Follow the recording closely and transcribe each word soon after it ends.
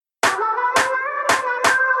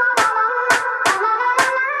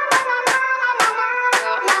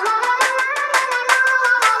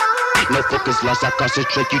Focus lost, I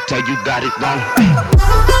concentrate, you tell you got it wrong.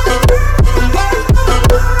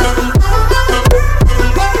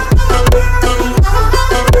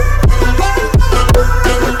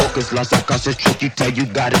 Focus lost, I concentrate, you tell you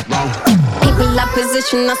got it wrong. People up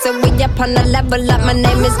position, I said we up on the level up. My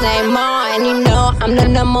name is Neymar, and you know I'm the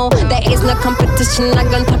number. There is no competition. I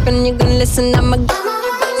gon' talk and you gon' listen.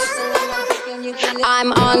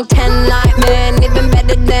 I'm on 10 like man, even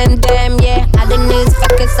better than them. Yeah, I the news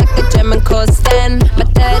focus like the German coast stand. My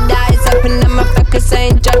third eye's open and my focus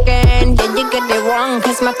ain't joking. Yeah, you get it wrong,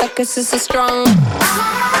 cause my focus is so strong.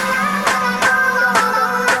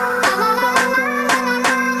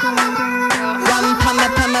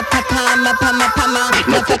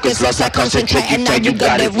 No focus lost, I concentrate, you tell you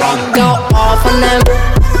got it wrong. Go off on them.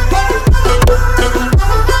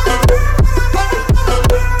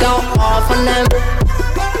 Go off on them.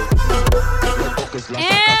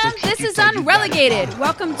 And this is Unrelegated.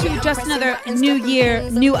 Welcome to just another new year,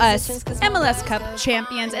 new us, MLS Cup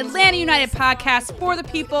champions, Atlanta United podcast for the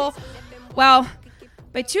people. Well,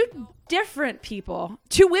 by two different people,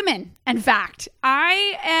 two women, in fact.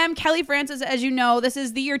 I am Kelly Francis, as you know. This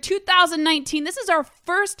is the year 2019. This is our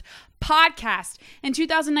first podcast in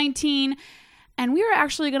 2019, and we are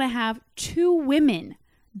actually going to have two women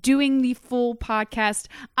doing the full podcast.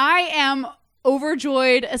 I am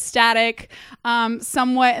overjoyed, ecstatic,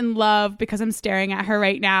 somewhat in love because I'm staring at her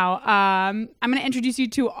right now. I'm going to introduce you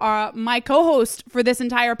to my co-host for this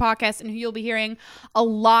entire podcast and who you'll be hearing a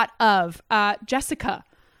lot of, Jessica.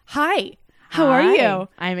 Hi. How are you?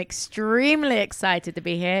 I'm extremely excited to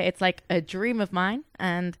be here. It's like a dream of mine,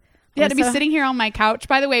 and yeah, to be sitting here on my couch.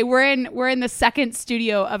 By the way, we're in the second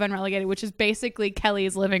studio of Unrelegated, which is basically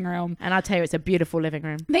Kelly's living room. And I'll tell you, it's a beautiful living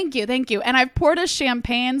room. Thank you. And I've poured us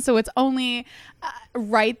champagne, so it's only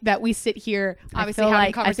right that we sit here. Obviously,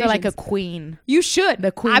 having conversations. I feel like a queen. You should.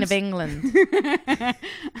 The Queen of England.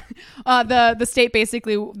 The state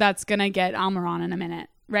basically that's gonna get Almiron in a minute,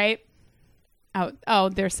 right? Oh,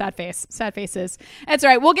 there's sad faces. It's all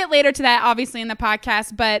right. We'll get later to that, obviously, in the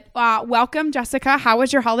podcast. But welcome, Jessica. How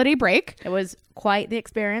was your holiday break? It was quite the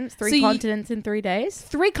experience. Three continents in 3 days.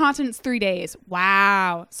 3 continents, 3 days.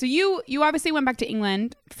 Wow. So you obviously went back to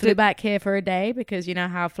England. Flew back here for a day because you know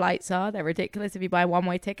how flights are. They're ridiculous if you buy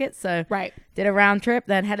one-way tickets. So right. Did a round trip,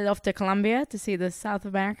 then headed off to Colombia to see the South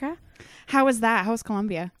America. How was that? How was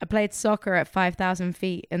Colombia? I played soccer at 5,000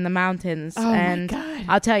 feet in the mountains. Oh, and my God.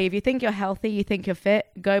 I'll tell you, if you think you're healthy, you think you're fit,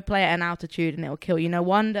 go play at an altitude and it'll kill you. No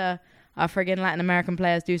wonder our friggin' Latin American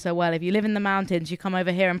players do so well. If you live in the mountains, you come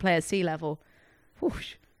over here and play at sea level.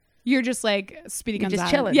 Whoosh. You're just like Speedy Gonzalez.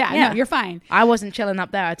 Just chilling. Yeah, no, you're fine. I wasn't chilling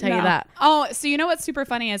up there, I'll tell you that. Oh, so you know what's super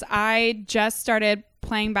funny is I just started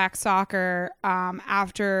playing back soccer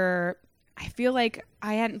after I feel like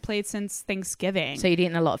I hadn't played since Thanksgiving. So you'd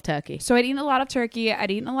eaten a lot of turkey. So I'd eaten a lot of turkey. I'd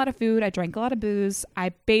eaten a lot of food. I drank a lot of booze. I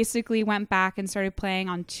basically went back and started playing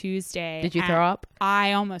on Tuesday. Did you throw up?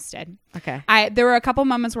 I almost did. Okay. There were a couple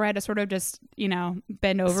moments where I had to sort of just,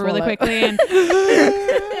 bend over really quickly and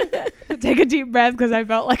take a deep breath because I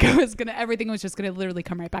felt like everything was just gonna literally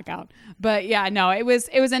come right back out. But yeah, no, it was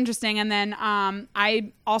interesting. And then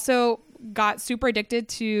I also got super addicted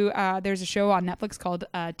to there's a show on Netflix called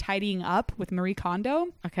Tidying Up with Marie Kondo.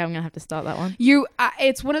 Okay, I'm gonna have to start that one.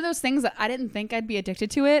 It's one of those things that I didn't think I'd be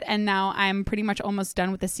addicted to it, and now I'm pretty much almost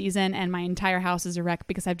done with the season and my entire house is a wreck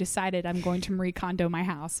because I've decided I'm going to Marie Kondo my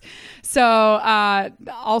house. So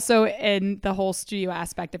also in the whole studio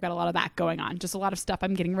aspect, I've got a lot of that going on, just a lot of stuff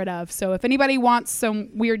I'm getting rid of. So if anybody wants some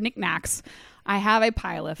weird knickknacks, I have a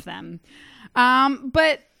pile of them.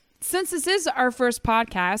 But since this is our first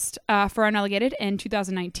podcast for Unrelegated in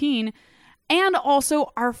 2019, and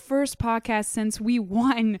also our first podcast since we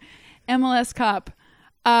won MLS Cup,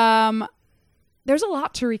 there's a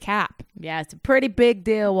lot to recap. Yeah, it's a pretty big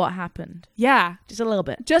deal what happened. Yeah. Just a little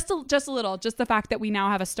bit. Just a little. Just the fact that we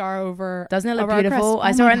now have a star over. Doesn't it look beautiful?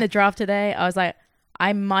 I saw it in the draft today. I was like,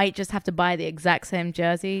 I might just have to buy the exact same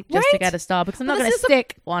jersey just to get a star because I'm not going to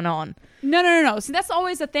stick one on. No. See, that's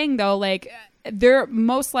always the thing, though. Like, they're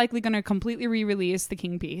most likely going to completely re-release the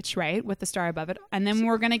King Peach, right, with the star above it, and then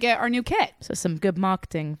we're going to get our new kit. So some good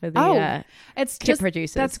marketing for the it's kit just,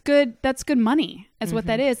 producers. That's good. That's good money. That's what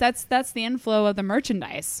that is. That's the inflow of the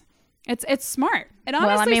merchandise. It's smart. It honestly,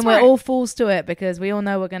 well, I mean, smart. we're all fools to it because we all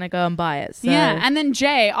know we're going to go and buy it. So. Yeah, and then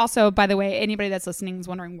Jay, also, by the way, anybody that's listening is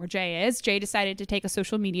wondering where Jay is. Jay decided to take a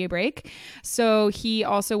social media break. So he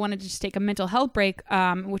also wanted to just take a mental health break,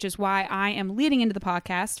 which is why I am leading into the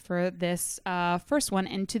podcast for this first one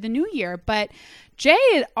into the new year. But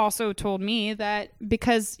Jay also told me that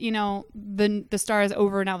because, the star is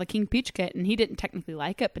over now, the King Peach kit, and he didn't technically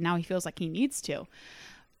like it, but now he feels like he needs to.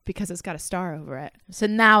 because it's got a star over it. So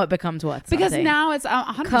now it becomes what? Because something? now it's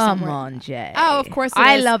 100% Come worth it. on, Jay. Oh, of course it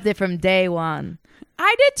I is. loved it from day one.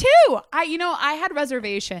 I did too. I had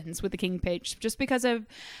reservations with the King Page just because of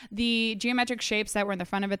the geometric shapes that were in the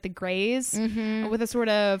front of it, the grays with a sort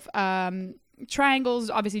of triangles,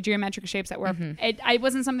 obviously geometric shapes that were. It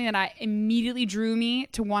wasn't something that I immediately drew me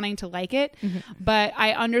to wanting to like it, but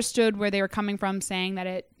I understood where they were coming from, saying that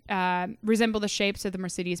it resembled the shapes of the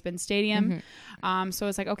Mercedes-Benz Stadium. So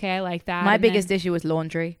it's like, okay, I like that. My And biggest then- issue was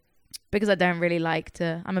laundry. Because I don't really like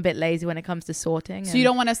to, I'm a bit lazy when it comes to sorting. So you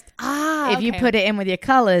don't want to. If you put it in with your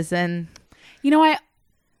colors, and I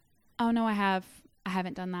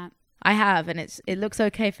haven't done that. I have, and it looks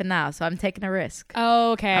okay for now. So I'm taking a risk.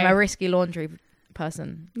 Oh, okay. I'm a risky laundry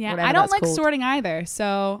person. Yeah, whatever I don't that's like called. sorting either.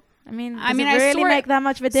 So I mean, I really sort make that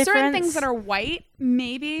much of a difference? certain things that are white,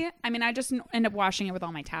 maybe. I mean, I just end up washing it with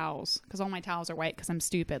all my towels because all my towels are white because I'm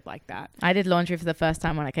stupid like that. I did laundry for the first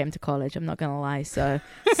time when I came to college. I'm not going to lie. So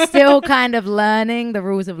still kind of learning the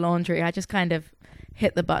rules of laundry. I just kind of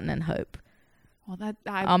hit the button and hope. Well,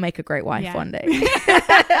 I'll make a great wife one day.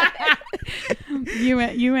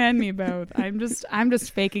 You and me both. I'm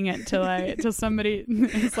just faking it till somebody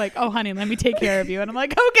is like, "Oh, honey, let me take care of you," and I'm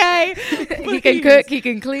like, "Okay." He can cook, he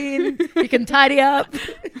can clean, he can tidy up.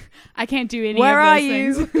 I can't do any. Where of are those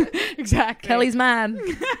you? things. Exactly. Kelly's man.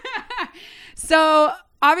 So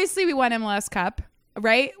obviously we won MLS Cup,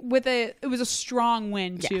 right? It was a strong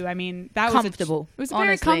win too. I mean, that Comfortable, it was a very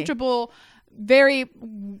honestly. comfortable, very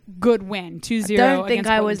good win. 2-0. I don't think against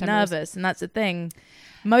I Portland was Timbers. nervous, and that's the thing.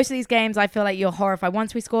 Most of these games, I feel like you're horrified.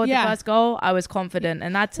 Once we scored the first goal, I was confident,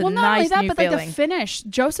 and that's a Well, not nice only that, new but feeling. like the finish,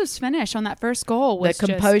 Joseph's finish on that first goal was The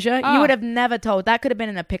composure, Just, you would have never told. That could have been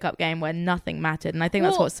in a pickup game where nothing mattered, and I think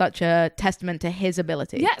that's Well- what's such a testament to his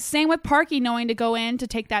ability. Yeah, same with Parky knowing to go in to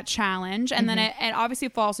take that challenge, and then it obviously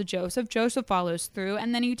falls to Joseph. Joseph follows through,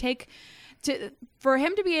 and then you take for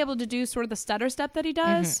him to be able to do sort of the stutter step that he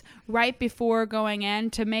does right before going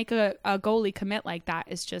in to make a goalie commit like that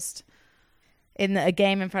is just In a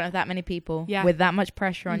game in front of that many people, with that much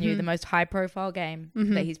pressure on you, the most high-profile game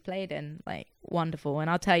that he's played in, like, wonderful. And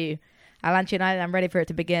I'll tell you, Atlanta United, I'm ready for it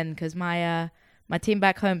to begin because my team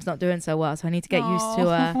back home's not doing so well, so I need to get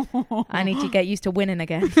used to winning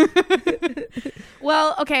again.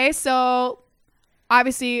 Well, okay, so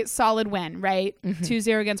obviously solid win, right?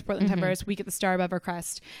 2-0 against Portland Timbers. We get the star above our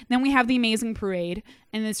crest. Then we have the amazing parade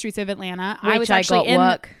in the streets of Atlanta. Which I got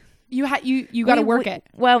work. You got to work it.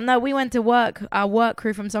 Well, no, we went to work. Our work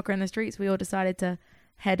crew from Soccer in the Streets, we all decided to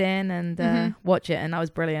head in and watch it, and that was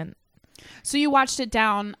brilliant. So you watched it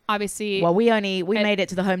down, obviously. Well, we made it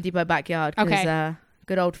to the Home Depot backyard because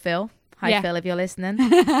good old Phil. Hi, Phil, if you're listening.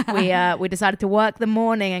 We decided to work the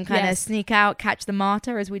morning and kind of sneak out, catch the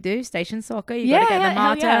Marta as we do, station soccer. You got to get the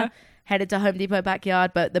Marta. Headed to Home Depot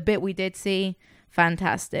backyard, but the bit we did see,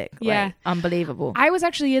 fantastic. Like, unbelievable. I was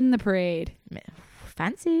actually in the parade.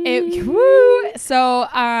 Fancy. Woo! So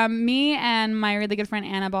me and my really good friend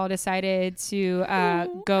Annabelle decided to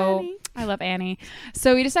go. Annie. I love Annie.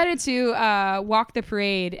 So we decided to walk the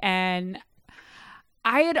parade, and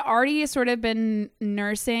I had already sort of been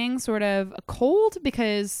nursing sort of a cold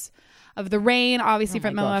because of the rain, obviously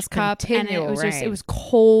from MLS Cup, and it was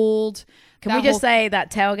cold. Can we just say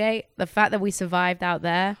that tailgate, the fact that we survived out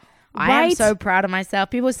there, I am so proud of myself.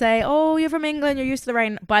 People say, "Oh, you're from England, you're used to the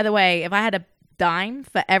rain." By the way, if I had a dime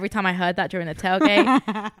for every time I heard that during the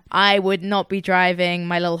tailgate, I would not be driving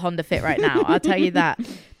my little Honda Fit right now. I'll tell you that,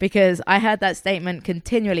 because I heard that statement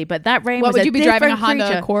continually. But that rain was would you be driving a different Honda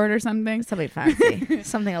creature. Accord or something? Something fancy,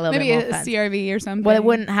 something a little Maybe bit more a fancy. CRV or something. Well, it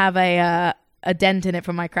wouldn't have a dent in it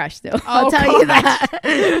from my crash still. Oh, I'll tell you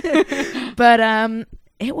that. But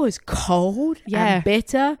it was cold and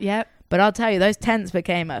bitter. Yep. But I'll tell you, those tents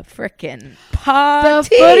became a freaking party.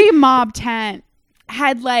 The footy mob tent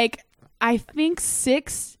had like, I think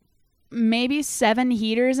 6, maybe 7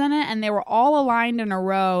 heaters in it, and they were all aligned in a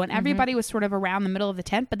row, and everybody was sort of around the middle of the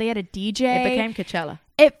tent, but they had a DJ. It became Coachella.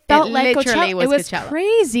 It felt like literally Coachella. It was Coachella.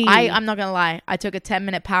 crazy. I'm not gonna lie. I took a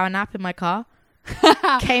 10-minute power nap in my car.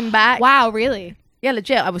 Came back. Wow, really? Yeah,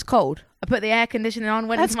 legit. I was cold. I put the air conditioning on,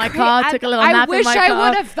 went into my cra- car, took a little nap in my car. I wish I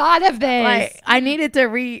would have thought of this. Like, I needed to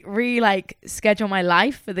like schedule my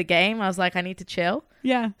life for the game. I was like, I need to chill.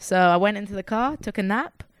 Yeah. So I went into the car, took a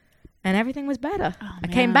nap, and everything was better. Oh, I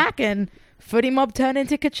came back and footy mob turned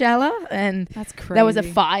into Coachella, and that's crazy. there was a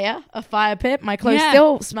fire pit. My clothes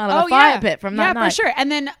still smell of a fire pit from that night. Yeah, for sure.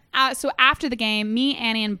 And then, so after the game, me,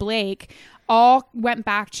 Annie, and Blake all went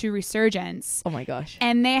back to Resurgence. Oh my gosh.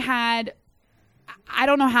 And they had, I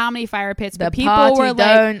don't know how many fire pits, but The people party were like,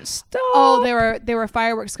 don't stop. oh, there were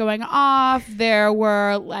fireworks going off. There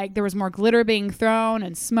was more glitter being thrown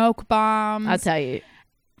and smoke bombs. I'll tell you,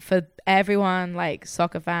 for everyone, like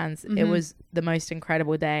soccer fans, it was the most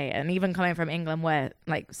incredible day. And even coming from England, where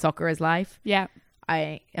like soccer is life, Yeah.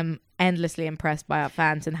 I am endlessly impressed by our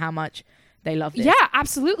fans and how much they love this. Yeah,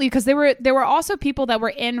 absolutely. Because there were also people that were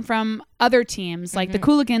in from other teams, like the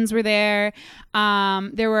Cooligans were there.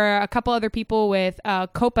 There were a couple other people with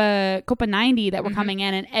Copa 90 that were coming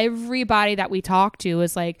in, and everybody that we talked to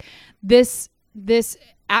was like, this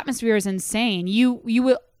atmosphere is insane. You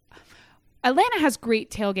will. Atlanta has great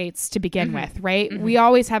tailgates to begin with, right? We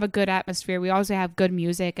always have a good atmosphere. We always have good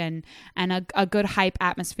music and a good hype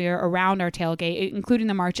atmosphere around our tailgate, including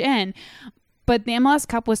the march in. But the MLS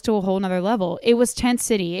Cup was to a whole nother level. It was tent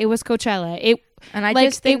city. It was Coachella. And I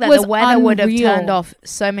just think that the weather would have turned off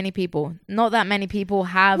so many people. Not that many people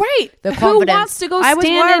have the confidence. Who wants to go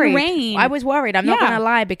stand in rain? I was worried. I'm not going to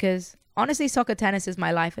lie, because honestly, soccer tennis is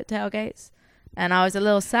my life at tailgates. And I was a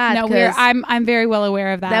little sad. No, I'm very well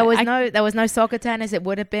aware of that. There was no soccer tennis. It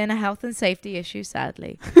would have been a health and safety issue,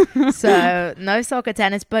 sadly. So no soccer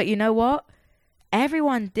tennis. But you know what?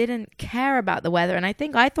 Everyone didn't care about the weather, and I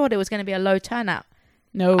thought it was going to be a low turnout.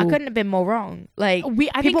 No, I couldn't have been more wrong. Like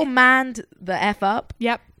I people think, manned the F up.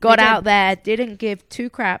 Yep, got out there, didn't give two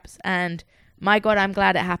craps, and my God, I'm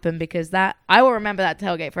glad it happened, because I will remember that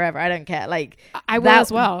tailgate forever. I don't care. Like I will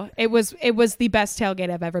as well. It was the best tailgate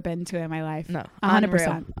I've ever been to in my life. No,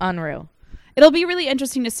 100%. Unreal. It'll be really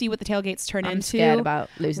interesting to see what the tailgates turn into. I'm scared about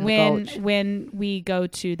losing the Gulch when we go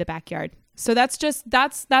to the backyard. So that's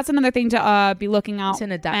another thing to be looking out. It's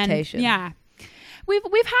an adaptation. And, yeah.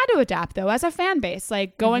 We've had to adapt, though, as a fan base,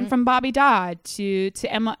 like going from Bobby Dodd to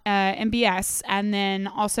MBS, and then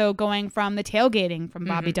also going from the tailgating from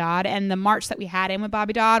Bobby Dodd and the march that we had in with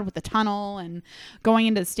Bobby Dodd with the tunnel and going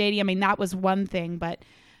into the stadium. I mean, that was one thing, but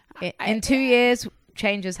in 2 years,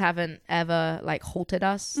 changes haven't ever like halted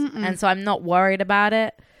us. And so I'm not worried about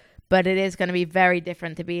it. But it is going to be very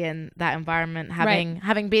different to be in that environment.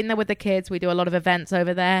 Having been there with the kids, we do a lot of events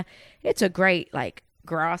over there. It's a great like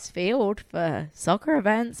grass field for soccer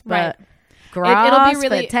events, but grass it'll be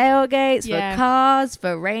really, for tailgates, for cars,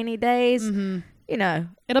 for rainy days. You know,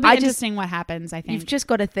 it'll be interesting what happens. I think you've just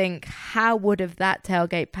got to think, how would have that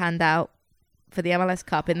tailgate panned out for the MLS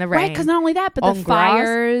Cup in the rain? Right, because not only that, but the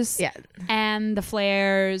grass, fires and the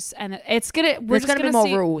flares, and there's gonna be more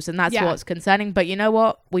rules, and that's what's concerning. But you know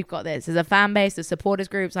what? We've got this. As a fan base, the supporters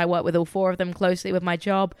groups, I work with all four of them closely with my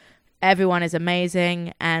job. Everyone is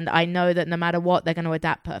amazing, and I know that no matter what, they're going to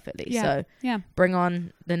adapt perfectly. So bring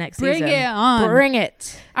on the next season. Bring it on. Bring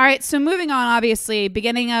it. All right, so moving on, obviously,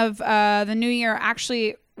 beginning of the new year,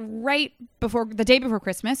 actually right before the day before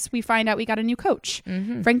Christmas, we find out we got a new coach,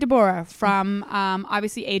 Frank DeBoer from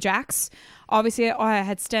obviously Ajax. Obviously, I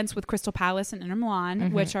had stints with Crystal Palace and Inter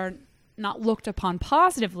Milan, which are not looked upon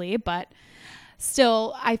positively, but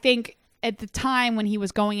still, I think at the time when he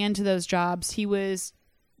was going into those jobs, he was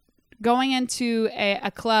going into a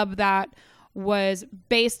club that was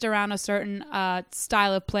based around a certain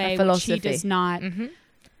style of play, which he does not.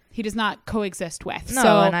 He does not coexist with. No,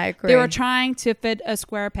 so and I agree. They were trying to fit a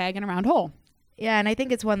square peg in a round hole. Yeah, and I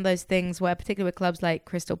think it's one of those things where, particularly with clubs like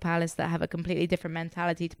Crystal Palace that have a completely different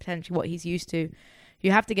mentality to potentially what he's used to,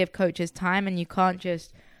 you have to give coaches time, and you can't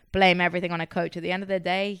just blame everything on a coach. At the end of the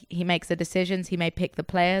day, he makes the decisions, he may pick the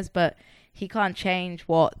players, but he can't change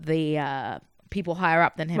what the people higher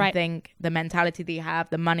up than him think, the mentality that you have,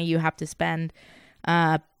 the money you have to spend.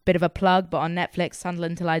 Bit of a plug, but on Netflix,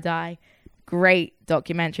 Sunderland Till I Die. Great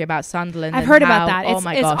documentary about Sunderland. I've heard about that.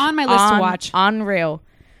 It's on my list to watch. Unreal.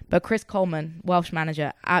 But Chris Coleman, Welsh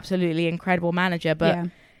manager, absolutely incredible manager. But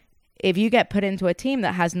if you get put into a team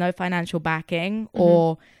that has no financial backing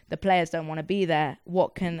or the players don't want to be there,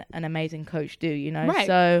 what can an amazing coach do, you know? Right.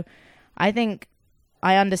 So I think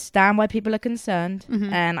I understand why people are concerned,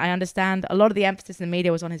 and I understand a lot of the emphasis in the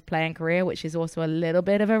media was on his playing career, which is also a little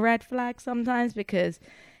bit of a red flag sometimes, because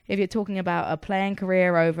if you're talking about a playing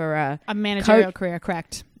career over a managerial career,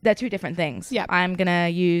 correct. They're two different things. Yep. I'm going to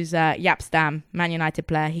use Jaap Stam, Man United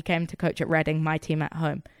player. He came to coach at Reading, my team at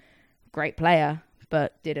home. Great player,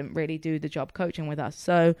 but didn't really do the job coaching with us.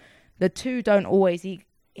 So the two don't always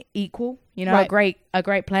equal. You know, a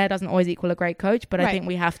great player doesn't always equal a great coach, but I think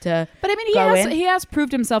we have to. But I mean, he has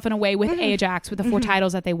proved himself in a way with Ajax, with the 4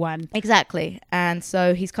 titles that they won. Exactly, and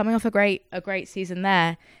so he's coming off a great season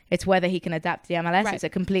there. It's whether he can adapt to the MLS. It's a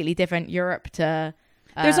completely different Europe to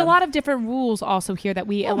There's a lot of different rules also here that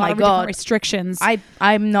a lot of different restrictions.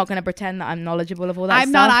 I'm not going to pretend that I'm knowledgeable of all that I'm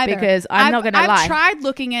stuff not either. because I'm not going to lie. I've tried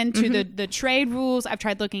looking into the trade rules. I've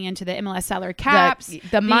tried looking into the MLS salary caps.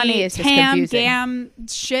 The money is just confusing. Gam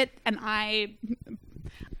shit, and I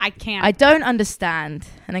can't. I don't understand.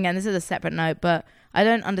 And again, this is a separate note, but I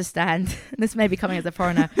don't understand. This may be coming as a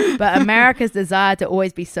foreigner, but America's desire to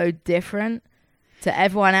always be so different to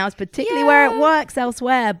everyone else, particularly where it works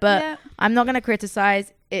elsewhere. But I'm not going to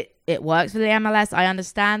criticize it. It works for the MLS. I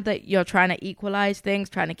understand that you're trying to equalize things,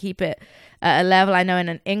 trying to keep it at a level. I know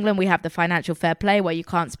in England we have the financial fair play where you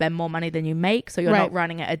can't spend more money than you make, so you're not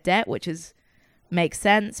running at a debt, which makes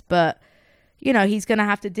sense. But you know, he's going to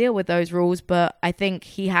have to deal with those rules, but I think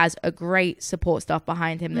he has a great support staff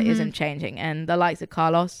behind him that isn't changing. And the likes of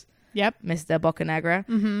Carlos, Mr.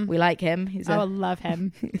 Bocanegra, we like him. I love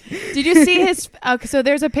him. Did you see his? So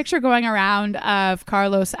there's a picture going around of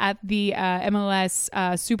Carlos at the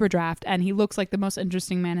MLS Super Draft, and he looks like the most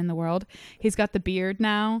interesting man in the world. He's got the beard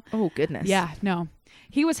now. Oh goodness. Yeah, no.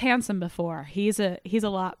 He was handsome before. He's a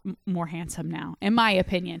lot more handsome now, in my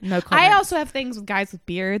opinion. No comments. I also have things with guys with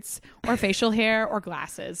beards or facial hair or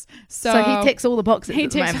glasses. So he ticks all the boxes. He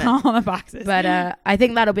ticks all the boxes. But I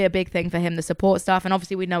think that'll be a big thing for him, the support staff. And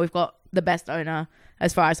obviously we know we've got the best owner,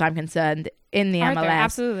 as far as I'm concerned, in the MLS.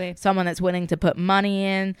 Absolutely. Someone that's willing to put money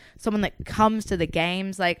in, someone that comes to the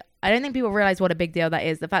games. Like, I don't think people realize what a big deal that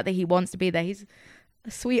is. The fact that he wants to be there. He's a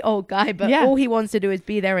sweet old guy, but all he wants to do is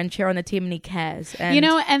be there and cheer on the team, and he cares. And you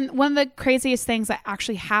know, and one of the craziest things that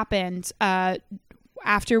actually happened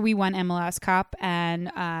after we won MLS Cup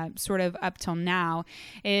and sort of up till now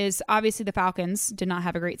is obviously the Falcons did not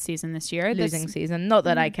have a great season this year. Losing season. Not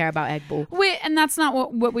that I care about egg ball. And that's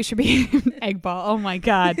not what we should be. Egg ball. Oh my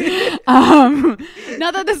God.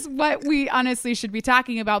 Not that this is what we honestly should be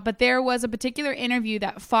talking about, but there was a particular interview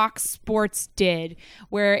that Fox Sports did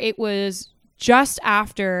where it was just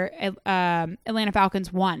after Atlanta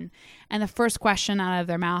Falcons won. And the first question out of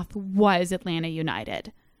their mouth was Atlanta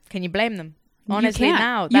United. Can you blame them? Honestly, you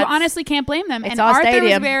honestly can't blame them. It's and our Arthur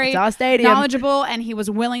stadium. was very it's our stadium. knowledgeable, and he was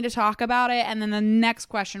willing to talk about it. And then the next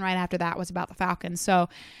question right after that was about the Falcons. So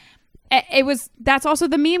that's also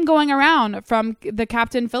the meme going around from the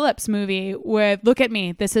Captain Phillips movie with, look at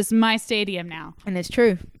me, this is my stadium now. And it's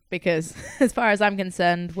true. Because as far as I'm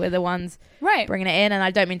concerned, we're the ones bringing it in. And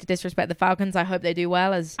I don't mean to disrespect the Falcons. I hope they do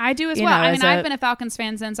well. I do as well. I mean, I've been a Falcons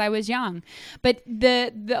fan since I was young. But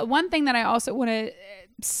the one thing that I also want to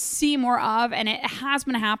see more of, and it has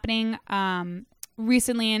been happening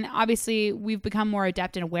recently, and obviously we've become more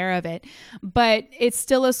adept and aware of it, but it's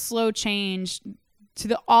still a slow change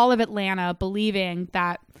to all of Atlanta believing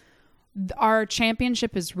that our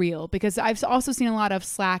championship is real, because I've also seen a lot of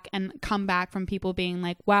slack and comeback from people being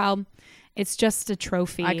like, wow, it's just a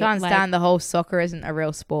trophy. I can't stand the whole soccer isn't a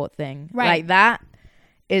real sport thing. Right. Like, that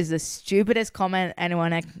is the stupidest comment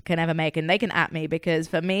anyone can ever make. And they can at me, because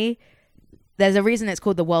for me, there's a reason it's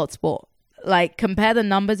called the world sport. Like, compare the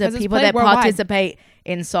numbers of people that participate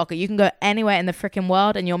in soccer. You can go anywhere in the freaking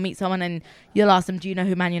world and you'll meet someone and you'll ask them, do you know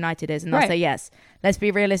who Man United is? And they'll say yes. Let's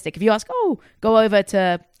be realistic. If you ask, go over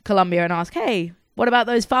to Colombia and ask, hey, what about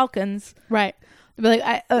those Falcons? Right. They'll be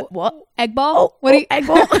like, what? Egg ball? Egg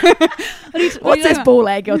ball? What's this ball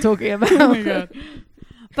egg you're talking about? Oh my God.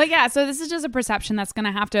 But yeah, so this is just a perception that's going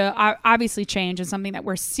to have to obviously change, and something that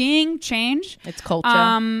we're seeing change. It's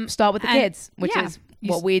culture. Start with the kids, which is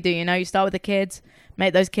what we do. You know, you start with the kids,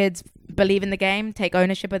 make those kids believe in the game, take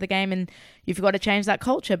ownership of the game, and you've got to change that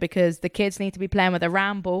culture, because the kids need to be playing with a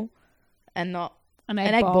round ball and not an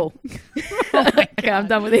egg ball. Okay, I'm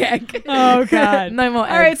done with the egg. Oh God. No more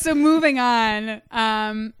eggs. All right, so moving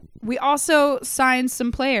on. We also signed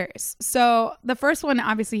some players. So the first one,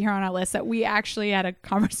 obviously, here on our list that we actually had a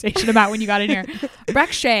conversation about when you got in here,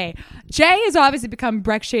 Brek Shea. Jay has obviously become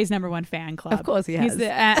Brek Shea's #1 fan club. Of course he has.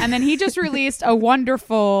 And then he just released a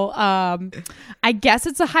wonderful, I guess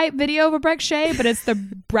it's a hype video of a Brek Shea, but it's the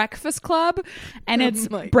Breakfast Club, and it's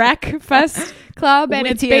Breakfast Club, and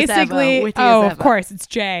it's basically, of course, it's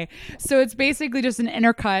Jay. So it's basically just an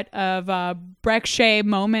intercut of Brek Shea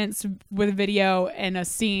moments with video and a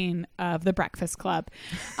scene of the Breakfast Club.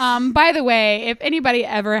 By the way, if anybody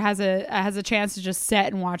ever has a chance to just sit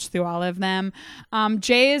and watch through all of them,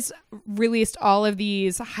 Jay's released all of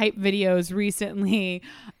these hype videos recently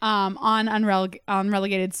on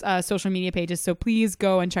Unrelegated's social media pages, so please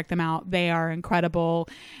go and check them out. They are incredible.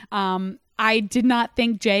 I did not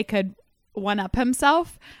think Jay could one-up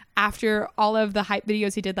himself after all of the hype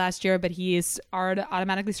videos he did last year, but he's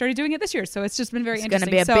automatically started doing it this year. So it's just been very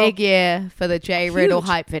interesting. It's going to be a big year for the Jay Riddle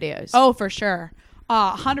hype videos. Oh, for sure.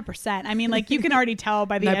 100%. I mean, like you can already tell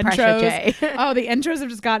by the No intros. pressure, Jay. The intros have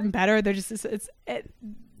just gotten better. They're just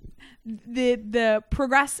the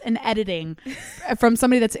progress in editing from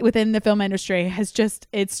somebody that's within the film industry has just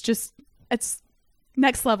it's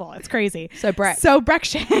next level. It's crazy. So Breck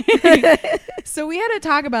Shay. So we had to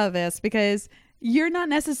talk about this because you're not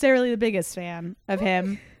necessarily the biggest fan of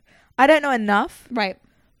him. I don't know enough, Right.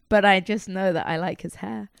 but I just know that I like his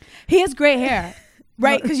hair. He has great hair.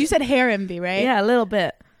 Right, because you said hair envy, right? Yeah, a little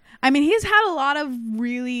bit. I mean, he's had a lot of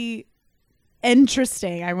really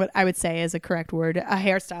interesting, I would say is a correct word,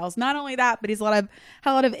 hairstyles. Not only that, but he's had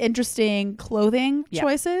a lot of interesting clothing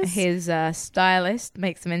choices. His stylist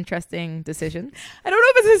makes some interesting decisions. I don't know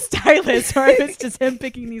if it's his stylist or if it's just him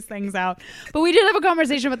picking these things out. But we did have a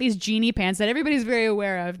conversation about these genie pants that everybody's very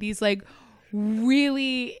aware of. These like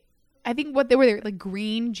really, I think what they were like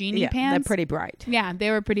green genie pants. They're pretty bright. Yeah,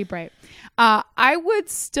 they were pretty bright. I would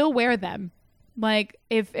still wear them. Like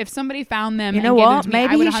if somebody found them, you know and gave them what? to me, I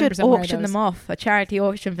Maybe would you should 100% wear auction those. them off, a charity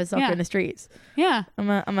auction for soccer Yeah. in the streets. Yeah,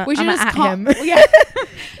 I'm we should just at call him. Yeah.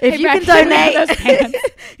 If Hey, you Beck, can can we have donate those pants?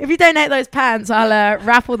 if you donate those pants, I'll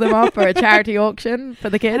raffle them off for a charity auction for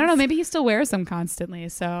the kids. I don't know. Maybe he still wears them constantly.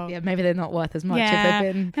 So Yeah, maybe they're not worth as much yeah, if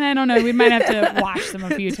they've been. and I don't know. We might have to wash them a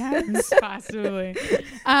few times, possibly.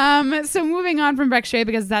 So moving on from Breck Shea,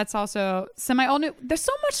 because that's also semi old new. There's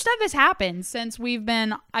so much stuff that's happened since we've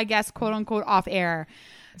been, I guess, quote unquote, off air.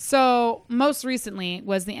 So most recently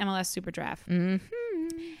was the MLS Super Draft,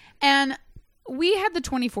 and we had the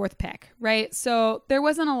 24th pick, right? So there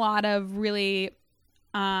wasn't a lot of really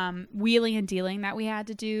wheeling and dealing that we had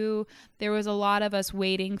to do. There was a lot of us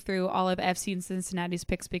wading through all of FC and Cincinnati's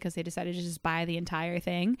picks because they decided to just buy the entire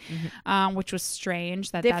thing, which was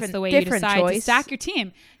strange. That's the way you decide to stack your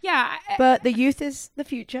team. Yeah, But the youth is the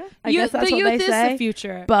future. I guess that's the what youth they is say. the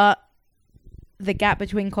future. But the gap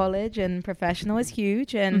between college and professional is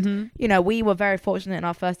huge. And, you know, we were very fortunate in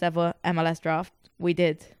our first ever MLS draft. We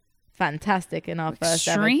did fantastic in our first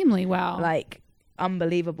ever. Extremely well. Like,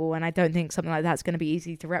 unbelievable. And I don't think something like that's going to be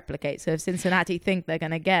easy to replicate. So if Cincinnati think they're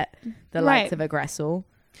going to get the likes of a Gressel.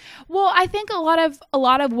 Well, I think a lot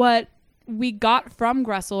of what we got from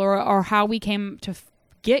Gressel or how we came to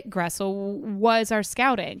get Gressel was our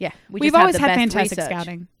scouting. Yeah. We've always had fantastic research.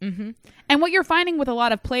 scouting. Mm-hmm. And what you're finding with a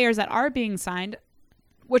lot of players that are being signed,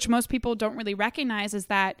 which most people don't really recognize, is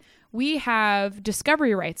that we have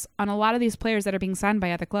discovery rights on a lot of these players that are being signed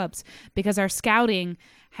by other clubs because our scouting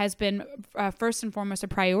has been first and foremost a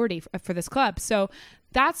priority for this club. So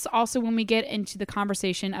that's also when we get into the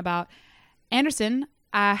conversation about Anderson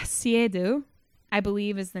Asiedu, I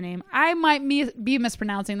believe is the name. I might be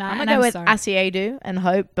mispronouncing that. I'm going to go with Asiedu and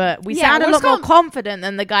hope, but we sound a let's lot more confident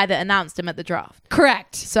than the guy that announced him at the draft.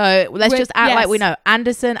 Correct. So let's just act like we know.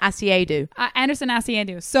 Anderson Asiedu. Anderson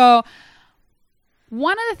Asiedu. So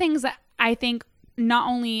one of the things that I think not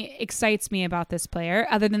only excites me about this player,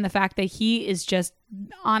 other than the fact that he is just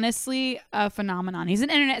honestly a phenomenon. He's an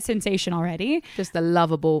internet sensation already. Just the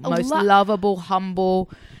lovable, most lovable,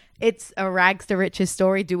 humble. It's a rags to riches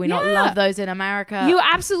story. Do we not love those in America? You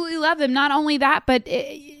absolutely love them. Not only that, but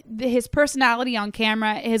his personality on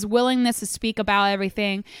camera, his willingness to speak about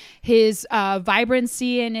everything, his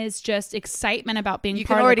vibrancy and his just excitement about being part of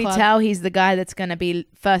the club. You can already tell he's the guy that's going to be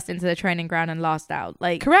first into the training ground and last out.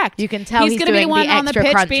 Like, correct. You can tell he's going to be one on the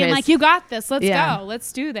pitch crunches. being like, you got this. Let's go.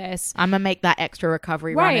 Let's do this. I'm going to make that extra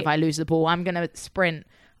recovery run if I lose the ball. I'm going to sprint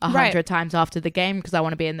 100 times after the game because I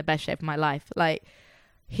want to be in the best shape of my life. Like,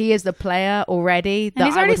 he is the player already that and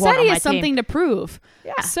he's already said he has something something to prove.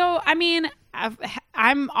 Yeah. So, I mean,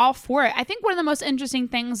 I'm all for it. I think one of the most interesting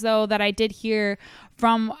things, though, that I did hear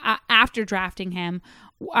from after drafting him,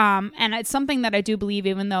 and it's something that I do believe,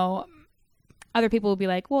 even though other people will be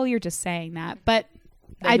like, well, you're just saying that. But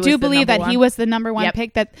I do believe that he was the number one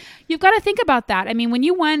pick. That you've got to think about that. I mean, when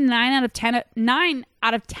you won 9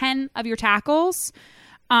 out of 10 of your tackles,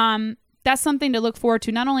 that's something to look forward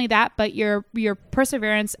to. Not only that, but your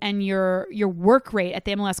perseverance and your work rate at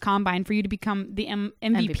the MLS Combine for you to become the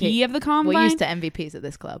MVP of the Combine. We're used to MVPs at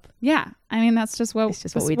this club. Yeah. I mean, that's just what,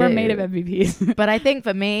 we're made of MVPs. But I think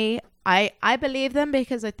for me, I believe them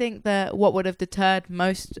because I think that what would have deterred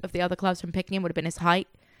most of the other clubs from picking him would have been his height.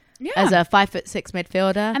 Yeah. As a 5'6"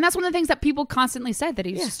 midfielder. And that's one of the things that people constantly said, that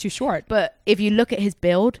he's just too short. But if you look at his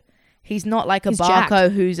build, he's not like a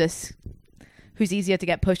Barco who's easier to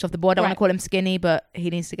get pushed off the board. I don't want to call him skinny, but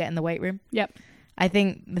he needs to get in the weight room. Yep. I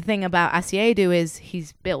think the thing about Asiedu is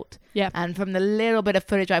he's built. Yeah. And from the little bit of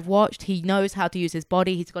footage I've watched, he knows how to use his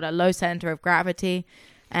body. He's got a low center of gravity.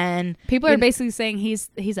 And people are basically saying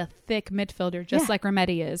he's a thick midfielder, just like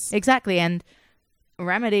Remedy is. Exactly. And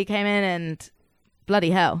Remedy came in and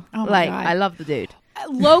bloody hell. Oh my God. I love the dude.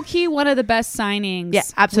 low key one of the best signings. Yeah,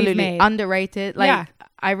 absolutely. we've made. Underrated. Like, Yeah.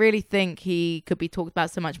 I really think he could be talked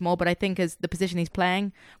about so much more, but I think as the position he's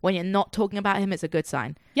playing, when you're not talking about him, it's a good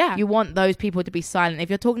sign. Yeah. You want those people to be silent. If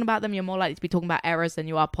you're talking about them, you're more likely to be talking about errors than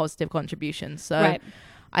you are positive contributions. So Right.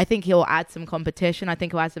 I think he'll add some competition. I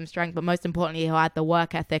think he'll add some strength, but most importantly, he'll add the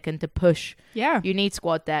work ethic and to push. Yeah. You need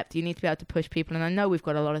squad depth. You need to be able to push people. And I know we've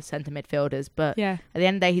got a lot of centre midfielders, but Yeah. at the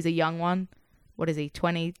end of the day, he's a young one. What is he?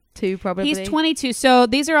 22 probably? He's 22. So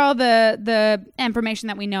these are all the information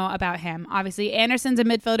that we know about him. Obviously, Anderson's a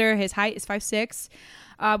midfielder. His height is 5'6".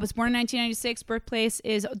 Was born in 1996. Birthplace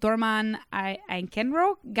is Dorman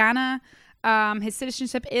Aikenro, Ghana. His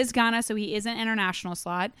citizenship is Ghana, so he is an international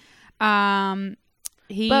slot.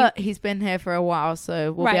 But he's been here for a while,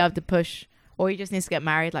 so we'll be able to push. Or he just needs to get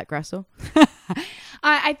married like Gressel.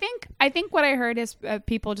 I think what I heard is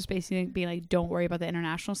people just basically being like, don't worry about the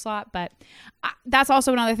international slot. But that's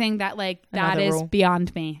also another thing that that is rule.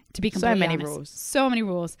 Beyond me, to be completely honest. So many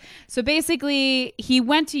rules. So basically, he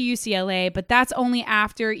went to UCLA, but that's only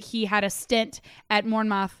after he had a stint at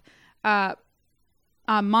Monmouth,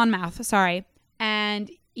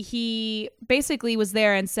 and he basically was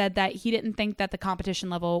there and said that he didn't think that the competition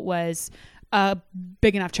level was a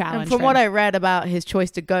big enough challenge. And from what I read about his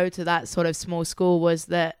choice to go to that sort of small school was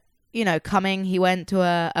that, he went to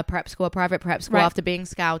a prep school, a private prep school after being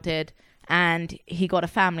scouted, and he got a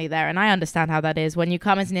family there. And I understand how that is. When you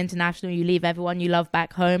come as an international, you leave everyone you love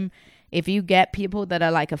back home. If you get people that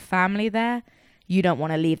are like a family there, you don't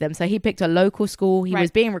want to leave them. So he picked a local school. He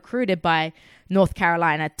was being recruited by North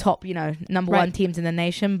Carolina, top, number one teams in the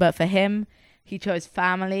nation. But for him, he chose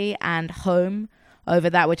family and home over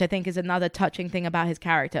that, which I think is another touching thing about his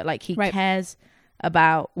character. Like, he cares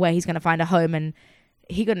about where he's going to find a home, and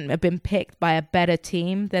he couldn't have been picked by a better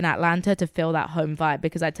team than Atlanta to fill that home vibe.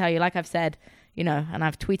 Because I tell you, like I've said, and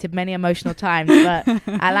I've tweeted many emotional times, but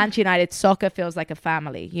Atlanta United soccer feels like a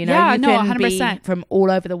family. You can 100%. be from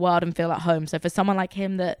all over the world and feel at home. So for someone like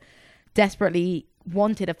him that desperately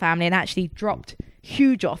wanted a family and actually dropped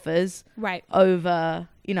huge offers over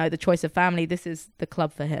the choice of family, this is the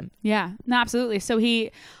club for him. Yeah, no, absolutely. So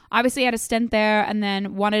he obviously had a stint there and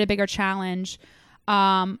then wanted a bigger challenge.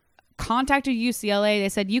 Contacted UCLA. They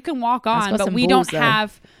said, you can walk on, but we don't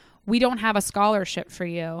have a scholarship for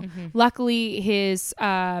you. Mm-hmm. Luckily, his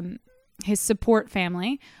support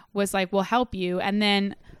family was like, we'll help you. And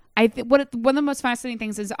then one of the most fascinating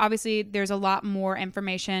things is obviously there's a lot more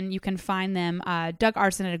information. You can find them. Doug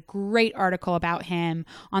Arson had a great article about him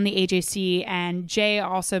on the AJC, and Jay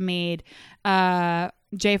also made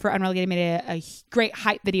Jay for Unrelegated made a great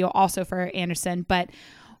hype video also for Anderson. But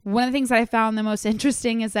one of the things that I found the most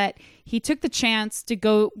interesting is that he took the chance to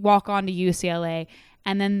go walk on to UCLA,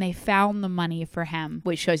 and then they found the money for him,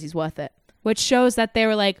 which shows he's worth it. Which shows that they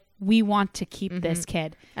were like, we want to keep this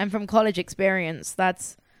kid. And from college experience,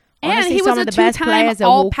 that's. And honestly, he was a two-time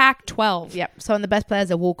all Pac-12. Yep. Some of the best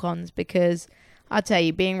players are walk-ons, because I'll tell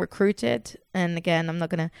you, being recruited, and again, I'm not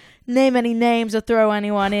going to name any names or throw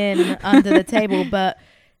anyone in under the table, but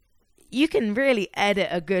you can really edit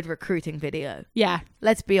a good recruiting video. Yeah.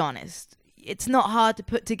 Let's be honest. It's not hard to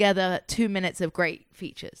put together 2 minutes of great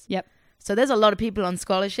features. Yep. So there's a lot of people on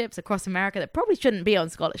scholarships across America that probably shouldn't be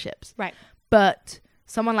on scholarships. Right. But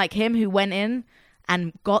someone like him who went in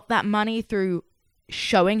and got that money through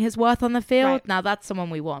showing his worth on the field, now that's someone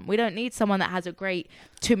we want. We don't need someone that has a great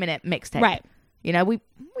 2-minute mixtape. Right.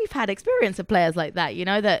 We've had experience of players like that,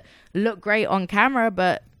 that look great on camera,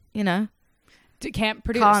 but, can't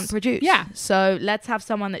produce. Yeah. So let's have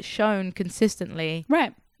someone that's shown consistently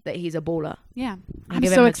that he's a baller. Yeah. I'm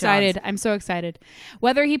so excited. I'm so excited.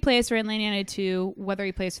 Whether he plays for Atlanta United 2, whether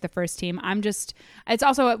he plays for the first team, it's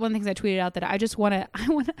also one of the things I tweeted out that I just want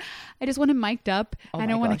him mic'd up. I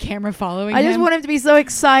don't want a camera following him. I just want him to be so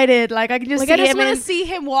excited. Like, I can just see him. I just want to see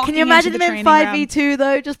him walking. Can you imagine him in 5v2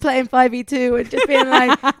 though? Just playing 5v2 and just being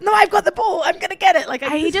like, no, I've got the ball. I'm going to get it. Like,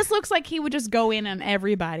 he just looks like he would just go in on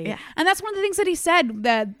everybody. Yeah. And that's one of the things that he said,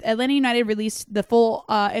 that Atlanta United released the full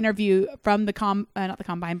interview from the not the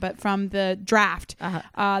combine, but from the draft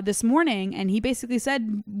this morning, and he basically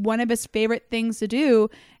said one of his favorite things to do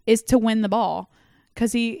is to win the ball,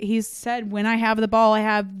 because he said, when I have the ball,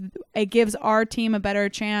 it gives our team a better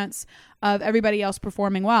chance of everybody else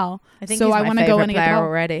performing well. I think so I want to go in and get the ball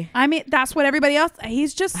already. I mean, that's what everybody else.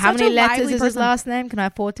 He's just how many letters is person. His last name? Can I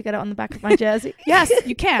afford to get it on the back of my jersey? Yes,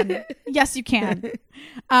 you can. Yes, you can.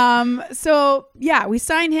 So yeah, we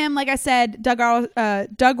signed him. Like I said, Doug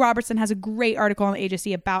Robertson has a great article on the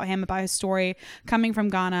AJC about him, about his story coming from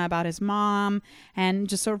Ghana, about his mom, and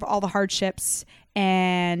just sort of all the hardships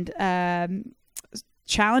and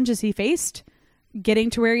challenges he faced getting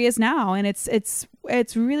to where he is now, and it's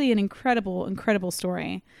really an incredible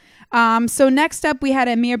story. So next up we had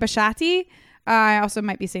Amir Bashti. I also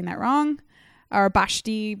might be saying that wrong, or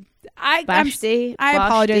Bashti. I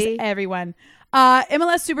apologize, everyone.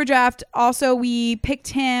 MLS Super Draft. Also, we picked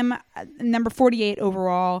him number 48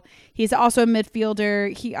 overall. He's also a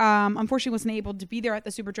midfielder. He unfortunately wasn't able to be there at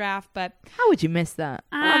the Super Draft, but how would you miss that?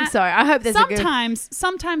 I'm sorry. I hope there's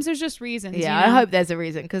sometimes there's just reasons. Yeah, you know? I hope there's a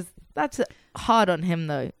reason, because that's hard on him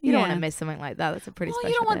though. You don't want to miss something like that. That's a pretty special.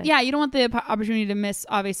 You don't want the opportunity to miss,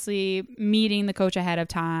 obviously, meeting the coach ahead of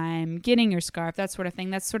time, getting your scarf, that sort of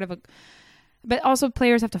thing. That's sort of but also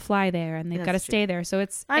players have to fly there and they've got to stay there. So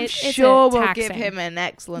I'm sure we'll give him an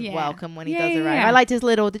excellent welcome when he does arrive. I liked his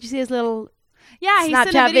little, did you see his little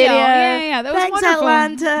Snapchat video? Yeah. That was wonderful.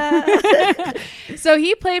 Atlanta. So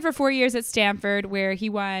he played for 4 years at Stanford, where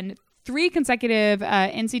he won 3 consecutive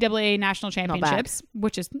NCAA national championships,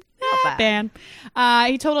 which is not bad.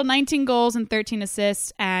 He totaled 19 goals and 13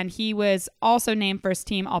 assists, and he was also named first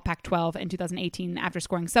team All Pac-12 in 2018 after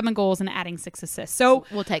scoring 7 goals and adding 6 assists. So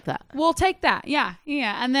we'll take that. Yeah.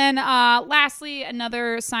 And then lastly,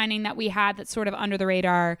 another signing that we had that's sort of under the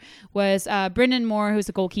radar was Brendan Moore, who's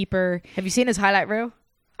a goalkeeper. Have you seen his highlight reel?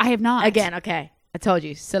 I have not. Again, okay. I told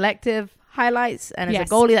you, selective highlights, and as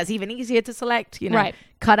a goalie that's even easier to select,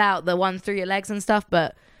 cut out the ones through your legs and stuff,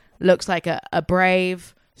 but looks like a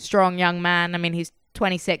brave, strong young man. I mean, he's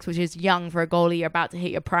 26, which is young for a goalie. You're about to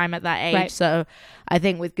hit your prime at that age. So I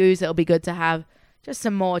think with Goose, it'll be good to have just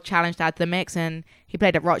some more challenge to add to the mix. And he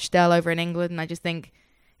played at Rochdale over in England, and I just think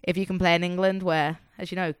if you can play in England, where,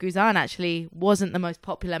 as you know, Guzan actually wasn't the most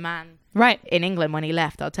popular man in England when he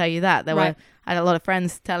left. I'll tell you that. I had a lot of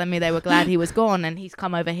friends telling me they were glad he was gone, and he's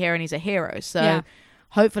come over here and he's a hero. So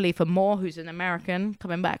hopefully for Moore, who's an American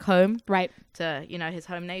coming back home to his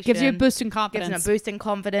home nation, gives you a boost in confidence. Gives him a boost in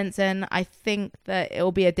confidence, and I think that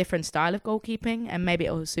it'll be a different style of goalkeeping, and maybe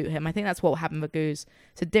it'll suit him. I think that's what will happen with Goose.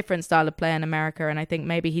 It's a different style of play in America, and I think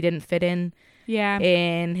maybe he didn't fit in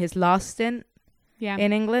his last stint.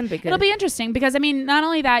 In England, because it'll be interesting, because I mean, not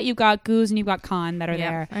only that, you've got Goose and you've got Khan that are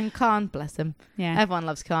there, and Khan, bless him, everyone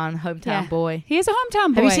loves Khan, hometown boy. He is a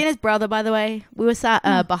hometown boy. Have you seen his brother, by the way? We were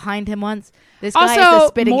sat behind him once. This guy is the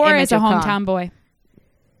spitting Moore image is a of hometown Khan. boy.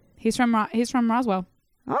 He's from Roswell.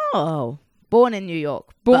 Oh, born in New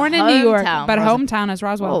York, but hometown is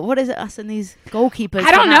Roswell. Oh, what is it? Us and these goalkeepers?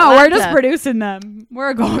 I don't know. We're just producing them.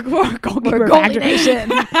 We're a goalkeeper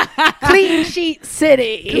nation. Clean sheet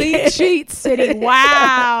city. Clean sheet city.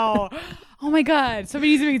 Wow. Oh my God.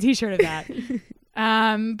 Somebody needs to make a T-shirt of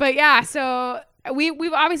that. But yeah, so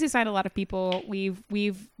we've obviously signed a lot of people.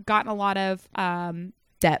 We've gotten a lot of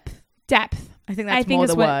depth. I think that's more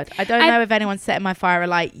the word. I don't know if anyone's setting my fire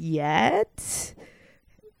alight yet.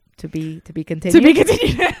 To be continued.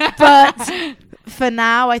 But for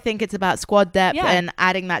now, I think it's about squad depth and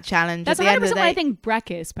adding that challenge. That's 100% what I think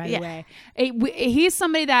Breck is, by the way. He's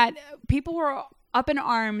somebody that people were up in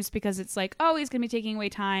arms because it's like, oh, he's going to be taking away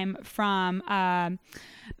time from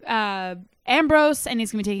Ambrose, and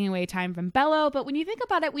he's going to be taking away time from Bello. But when you think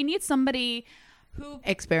about it, we need somebody who...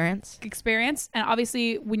 Experience. And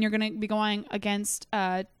obviously, when you're going to be going against...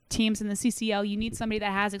 teams in the CCL, you need somebody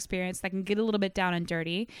that has experience, that can get a little bit down and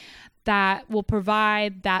dirty, that will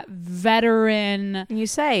provide that veteran. And you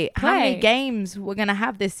say, how many games we're going to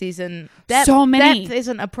have this season? So many. Depth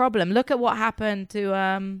isn't a problem. Look at what happened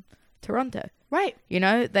to Toronto. Right.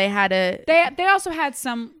 They had They also had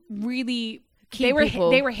some really key people.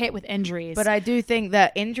 They were hit with injuries. But I do think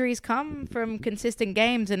that injuries come from consistent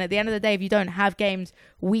games, and at the end of the day, if you don't have games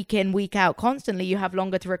week in, week out constantly, you have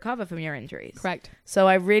longer to recover from your injuries. Correct. So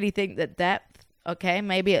I really think that depth,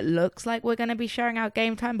 maybe it looks like we're going to be sharing out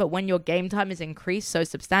game time, but when your game time is increased so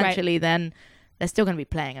substantially, then they're still going to be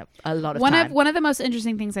playing a lot of time. One of the most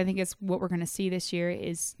interesting things I think is what we're going to see this year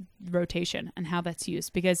is rotation and how that's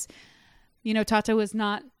used, because Tata was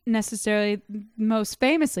not necessarily most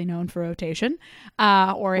famously known for rotation,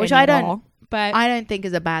 which I don't think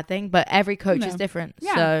is a bad thing. But every coach is different,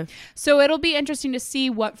 so it'll be interesting to see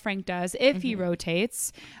what Frank does if he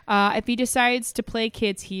rotates, if he decides to play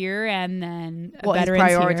kids here and then what his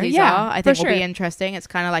priorities are. I think will be interesting. It's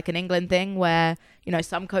kind of like an England thing where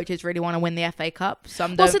some coaches really want to win the FA Cup,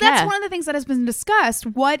 some don't. So that's one of the things that has been discussed.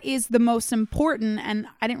 What is the most important? And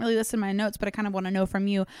I didn't really listen to my notes, but I kind of want to know from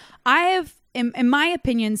you. In my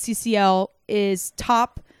opinion, CCL is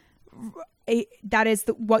top. That is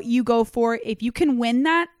what you go for. If you can win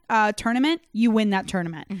that tournament, you win that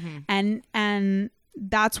tournament, and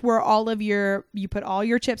that's where you put all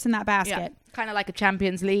your chips in that basket. Kind of like a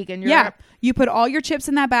Champions League in Europe. Yeah, you put all your chips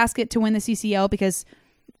in that basket to win the CCL, because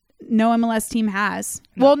no MLS team has.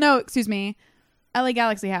 No. Well, no, excuse me. LA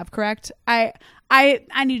Galaxy have, correct? I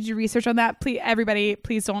need to do research on that. Please, everybody,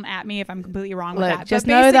 please don't at me if I'm completely wrong with that. Just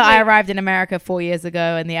know that I arrived in America 4 years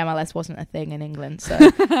ago and the MLS wasn't a thing in England. So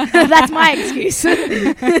that's my excuse.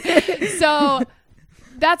 So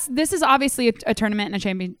this is obviously a tournament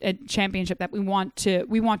and a championship that we want to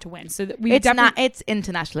win. So that it's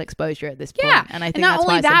international exposure at this point. Yeah, and I think and not that's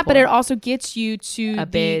only why that, but it also gets you to the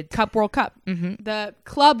bid. Cup World Cup, the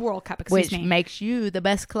Club World Cup, which makes you the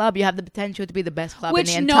best club. You have the potential to be the best club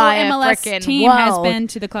which in the entire no MLS team world. has been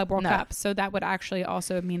to the Club World Cup. So that would actually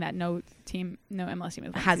also mean that no MLS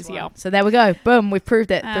team has CCL. One. So there we go. Boom, we've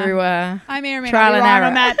proved it through I may or may trial not be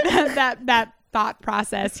and wrong error. on that thought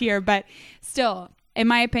process here, but still, in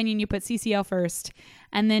my opinion, you put CCL first,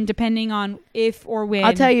 and then depending on if or when.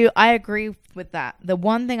 I'll tell you, I agree with that. The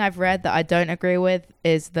one thing I've read that I don't agree with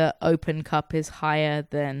is the Open Cup is higher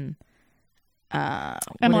than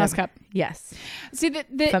MLS Cup. Yes. See,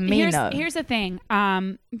 for me, here's the thing.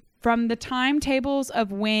 From the timetables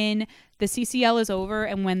of when the CCL is over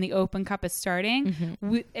and when the Open Cup is starting,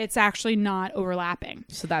 it's actually not overlapping.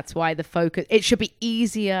 So that's why the focus. It should be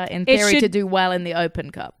easier in theory to do well in the Open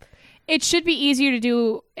Cup. It should be easier to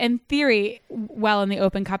do, in theory, well in the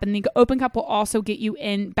Open Cup. And the Open Cup will also get you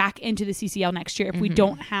back into the CCL next year if we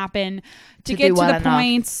don't happen to get to the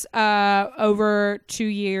points over 2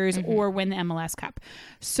 years or win the MLS Cup.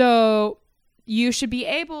 So you should be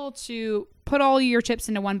able to put all your chips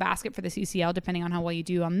into one basket for the CCL, depending on how well you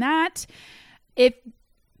do on that.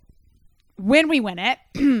 When we win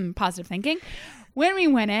it, positive thinking. When we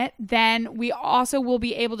win it, then we also will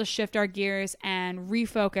be able to shift our gears and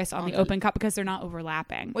refocus on the Open Cup because they're not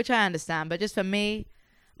overlapping. Which I understand. But just for me,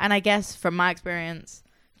 and I guess from my experience,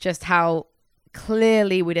 just how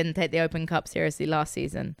clearly we didn't take the Open Cup seriously last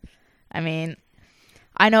season. I mean,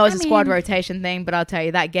 I know it was a squad rotation thing, but I'll tell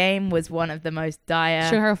you, that game was one of the most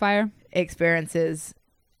dire experiences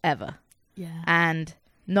ever. Yeah. And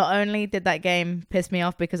not only did that game piss me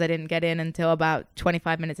off because I didn't get in until about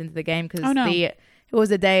 25 minutes into the game because it was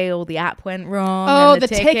the day all the app went wrong. Oh, and the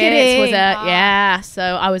ticketing. So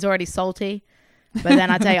I was already salty. But then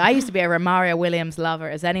I tell you, I used to be a Romario Williams lover,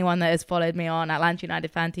 as anyone that has followed me on Atlanta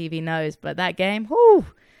United Fan TV knows. But that game,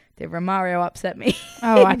 did Romario upset me?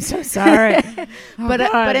 Oh, I'm so sorry.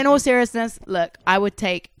 But in all seriousness, look, I would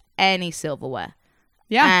take any silverware.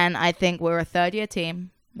 Yeah. And I think we're a third-year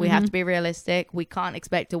team. We have to be realistic. We can't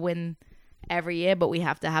expect to win every year, but we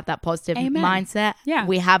have to have that positive mindset. Yeah.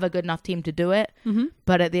 We have a good enough team to do it.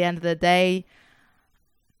 But at the end of the day,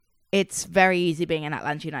 it's very easy being an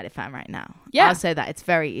Atlanta United fan right now. Yeah. I'll say that. It's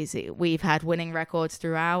very easy. We've had winning records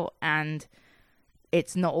throughout, and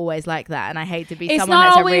it's not always like that. And I hate to be someone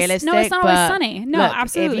that's a realistic. No, it's not always sunny. No, look,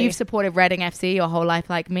 absolutely. If you've supported Reading FC your whole life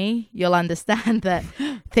like me, you'll understand that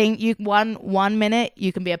one minute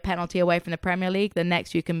you can be a penalty away from the Premier League. The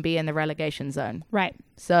next you can be in the relegation zone. Right.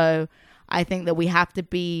 So I think that we have to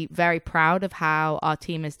be very proud of how our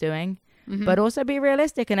team is doing, but also be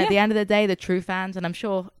realistic. And at the end of the day, the true fans, and I'm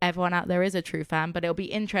sure everyone out there is a true fan, but it'll be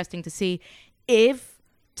interesting to see if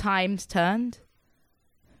times turned,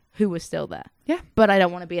 who was still there. Yeah. But I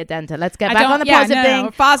don't want to be a denter. Let's get back on the positive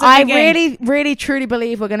thing. I really, really, truly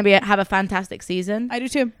believe we're going to have a fantastic season. I do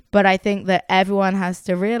too. But I think that everyone has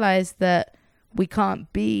to realize that we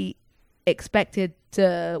can't be expected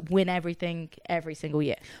to win everything every single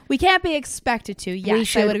year. We can't be expected to.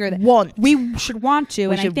 Yes, I would agree with that. We should want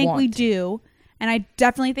to, and I think we do. And I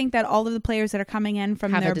definitely think that all of the players that are coming in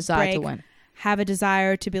from their break to win. Have a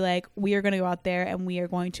desire to be like, we are going to go out there and we are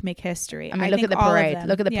going to make history. I mean, look at the parade.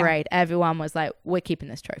 Look at the parade. Everyone was like, we're keeping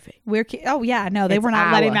this trophy. They were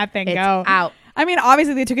not letting that thing go. Out. I mean,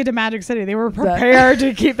 obviously they took it to Magic City. They were prepared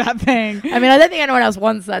to keep that thing. I mean, I don't think anyone else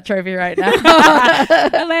wants that trophy right now.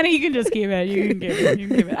 Atlanta, you can just keep it. You can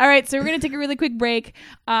keep it. All right, so we're going to take a really quick break.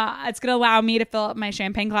 It's going to allow me to fill up my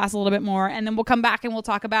champagne glass a little bit more, and then we'll come back and we'll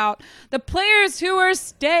talk about the players who are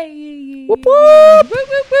staying. Whoop, whoop. Woo,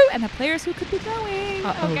 woo, woo, and the players who could be going.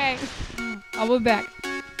 Uh-oh. Okay, I'll be back.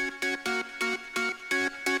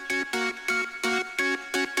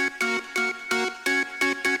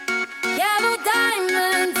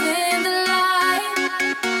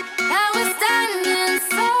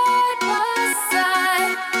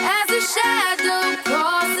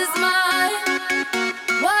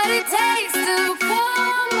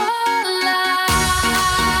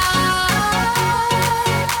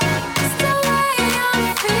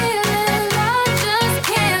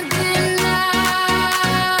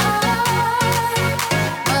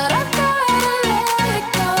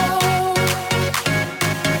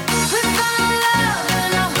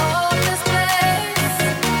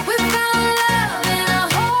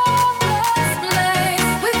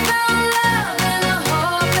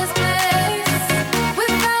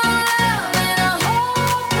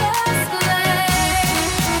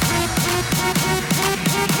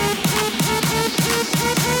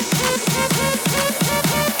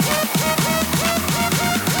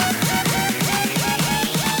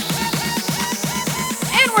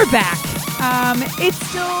 back. It's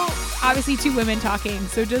still obviously two women talking,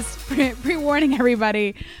 so just pre-warning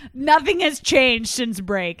everybody, nothing has changed since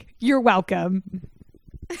break. You're welcome.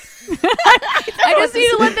 I just need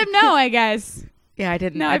to let them know, I guess. Yeah, I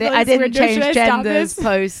didn't. No, I didn't change genders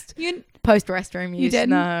post restroom use. You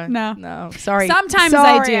didn't? No. Sorry. Sometimes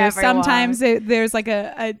Sorry, I do. everyone. Sometimes there's like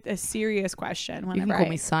a serious question. You can call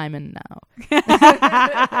me Simon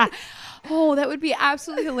now. Oh, that would be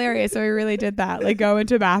absolutely hilarious. So I really did that. Like go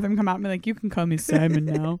into a bathroom, come out and be like, you can call me Simon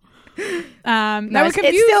now. No,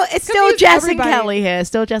 it's still Jess and Kelly here.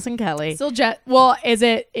 Still Jess and Kelly. Still Jess. Well, is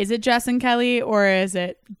it Jess and Kelly or is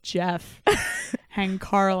it Jeff and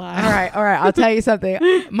Carlisle? All right. I'll tell you something.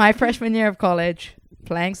 My freshman year of college,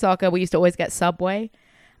 playing soccer, we used to always get Subway,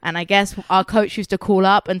 and I guess our coach used to call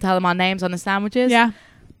up and tell them our names on the sandwiches. Yeah.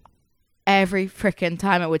 Every freaking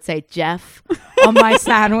time it would say Jeff on my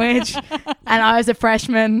sandwich, and I was a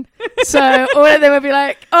freshman, so all of them would be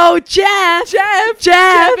like, "Oh, Jeff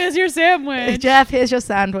is your sandwich. Jeff, here's your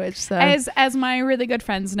sandwich." So as my really good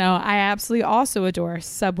friends know, I absolutely also adore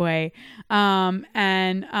Subway. And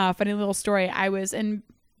funny little story, I was in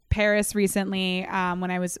Paris recently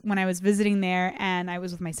when I was visiting there, and I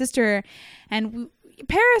was with my sister, and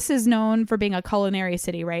Paris is known for being a culinary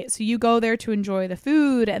city, right? So you go there to enjoy the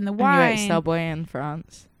food and the wine. And you ate Subway in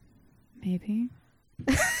France? Maybe.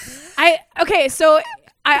 So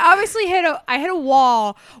I obviously hit a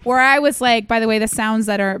wall where I was like, by the way, the sounds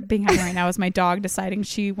that are being happening right now is my dog deciding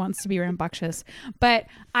she wants to be rambunctious. But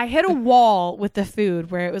I hit a wall with the food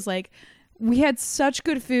where it was like, we had such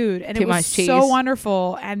good food and it was so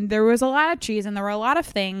wonderful, and there was a lot of cheese and there were a lot of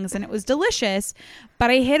things and it was delicious, but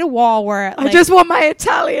I hit a wall where I just want my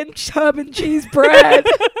Italian herb and cheese bread.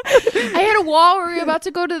 I hit a wall where we were about to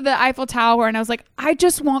go to the Eiffel Tower and I was like, I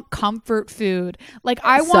just want comfort food. Like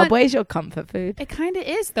Subway's your comfort food. It kind of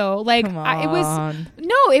is though. Like Come on.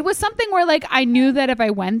 it was something where like I knew that if I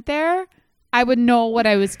went there I would know what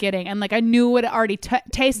I was getting, and like I knew what it already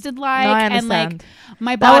tasted like. No, I understand. And like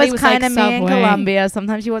my body was kind of like me in Colombia.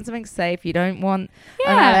 Sometimes you want something safe. You don't want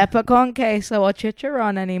an arepa con queso or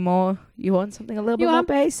chicharron anymore. You want something a little bit more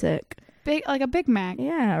basic. Like a Big Mac.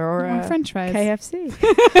 Yeah, or French fries. KFC.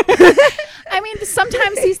 I mean,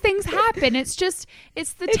 sometimes these things happen. It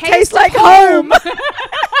tastes like home.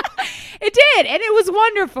 It did, and it was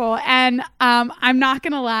wonderful. And I'm not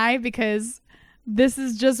gonna lie, because this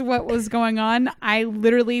is just what was going on. I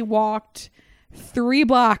literally walked 3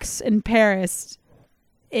 blocks in Paris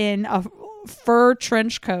in a fur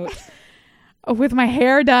trench coat with my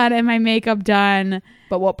hair done and my makeup done.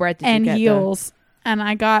 But what bread did you get? And heels. And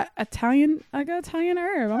I got Italian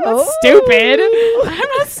herb. I'm not stupid. I'm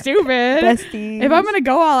not stupid. Besties. If I'm going to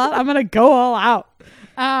go all out, I'm going to go all out.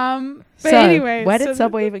 But anyway. Where did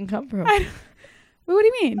Subway even come from? What do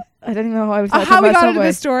you mean? I don't even know how we got into Subway.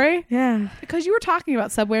 this story. Yeah, because you were talking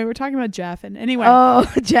about Subway. We were talking about Jeff, and anyway. Oh,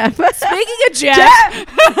 Jeff. Speaking of Jeff,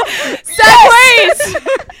 Subways.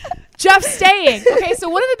 Jeff staying. Okay, so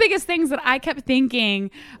one of the biggest things that I kept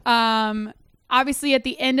thinking, obviously at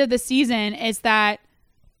the end of the season, is that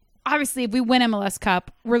obviously if we win MLS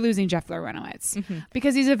Cup, we're losing Jeff Larentowicz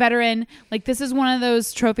because he's a veteran. Like, this is one of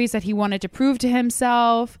those trophies that he wanted to prove to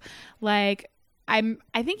himself. Like, I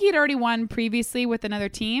think he had already won previously with another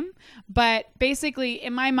team, but basically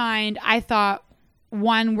in my mind, I thought,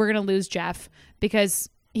 one, we're going to lose Jeff because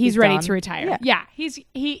he's ready to retire. Yeah. He's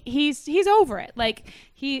over it. Like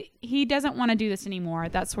he doesn't want to do this anymore.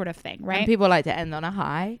 That sort of thing. Right. And people like to end on a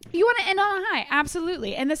high. You want to end on a high.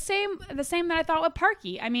 Absolutely. And the same that I thought with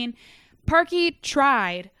Parky. I mean, Parky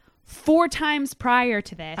tried 4 times prior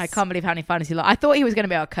to this. I can't believe how many fantasy I thought he was going to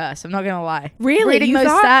be our curse. I'm not going to lie. Really? Reading those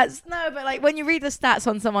stats? No, but like when you read the stats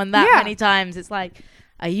on someone that many times, it's like,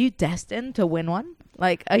 are you destined to win one?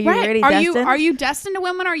 Like, are you really destined? Are you destined to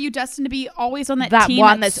win one? Or are you destined to be always on that team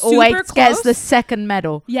one that's always close? Gets the second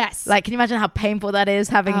medal? Yes. Like, can you imagine how painful that is,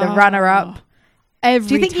 having the runner-up? Every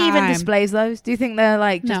Do you think time. he even displays those? Do you think they're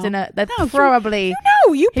like just in a... They're probably...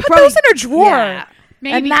 You put those in a drawer. Yeah.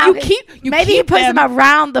 Maybe and now maybe he puts them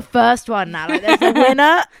around the first one now. Like, there's the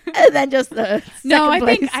winner, and then just the second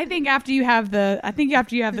place. I think after you have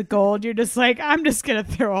the gold, you're just like, I'm just gonna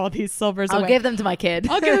throw all these silvers away. I'll give them to my kid.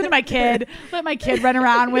 Let my kid run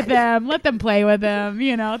around with them. Let them play with them.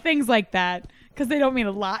 You know, things like that. Because they don't mean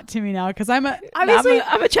a lot to me now. Because I'm a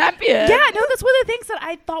champion. Yeah, no, that's one of the things that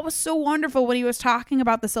I thought was so wonderful when he was talking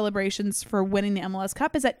about the celebrations for winning the MLS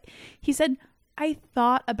Cup. Is that he said, I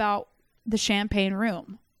thought about the champagne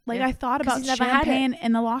room. Like, I thought about champagne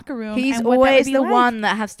in the locker room. He's always the one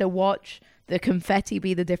that has to watch the confetti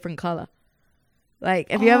be the different color.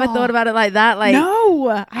 Like, have you ever thought about it like that? Like, no,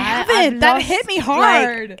 I haven't. That hit me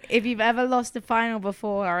hard. Like, if you've ever lost a final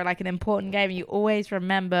before or like an important game, you always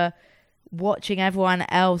remember watching everyone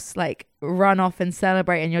else like run off and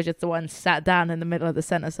celebrate, and you're just the one sat down in the middle of the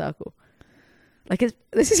center circle. Like,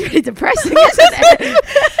 this is really depressing, isn't it?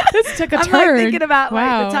 This took a turn. I'm like thinking about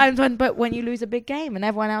like the times when you lose a big game and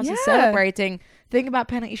everyone else is celebrating. Think about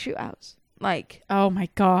penalty shootouts. Like, oh my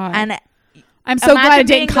God. And I'm so glad it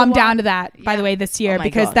didn't come down to that, by the way, this year,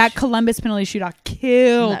 because that Columbus penalty shootout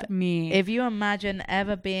killed me. If you imagine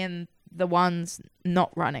ever being the ones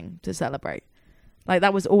not running to celebrate, like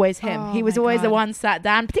that was always him. He was always the one sat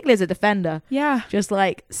down, particularly as a defender. Yeah. Just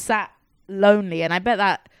like sat lonely. And I bet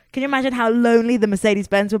that, can you imagine how lonely the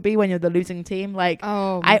Mercedes-Benz would be when you're the losing team? Like,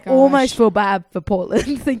 I almost feel bad for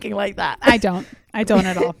Portland thinking like that. I don't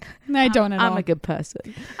at all. I don't at all. I'm a good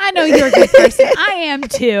person. I know you're a good person. I am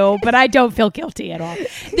too, but I don't feel guilty at all.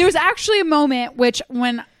 There was actually a moment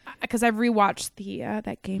because I've rewatched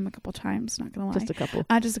that game a couple times, not gonna lie. Just a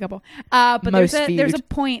couple. But there's a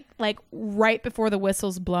point like right before the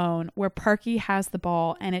whistle's blown where Parkey has the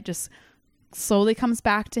ball and it just slowly comes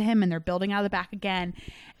back to him and they're building out of the back again.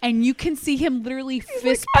 And you can see him literally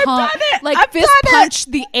fist punch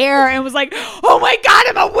the air and was like, oh my God,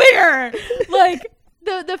 I'm a winner. Like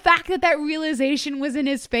the fact that realization was in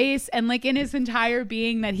his face and like in his entire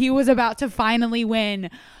being that he was about to finally win.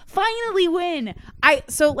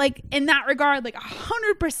 So like in that regard, like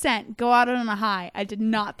 100% go out on a high. I did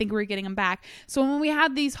not think we were getting him back. So when we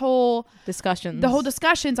had these discussions,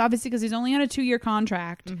 obviously because he's only on a 2-year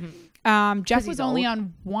contract. Mm-hmm. Jeff was only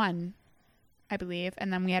on 1, I believe,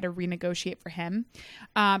 and then we had to renegotiate for him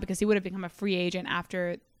because he would have become a free agent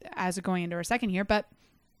as going into our 2nd year. But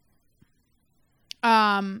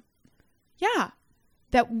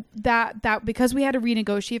that because we had to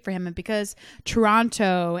renegotiate for him and because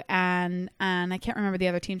Toronto and I can't remember the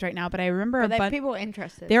other teams right now, but I remember people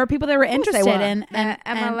interested. There were people that were interested in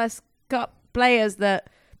MLS Cup players that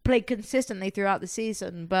played consistently throughout the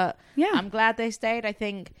season. But I'm glad they stayed. I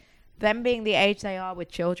think them being the age they are with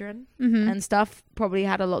children and stuff probably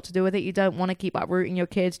had a lot to do with it. You don't want to keep uprooting your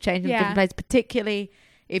kids, changing them different places, particularly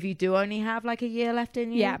if you do only have like a year left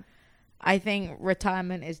in you. Yeah. I think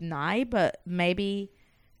retirement is nigh, but maybe,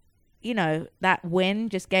 you know, that win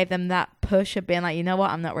just gave them that push of being like, you know what,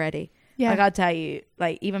 I'm not ready. Yeah. Like, I'll tell you,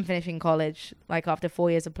 like, even finishing college, like after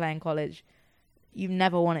 4 years of playing college, you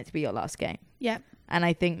never want it to be your last game. Yeah. And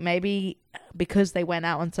I think maybe because they went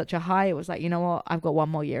out on such a high, it was like, you know what, I've got 1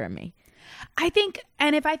 more year in me. I think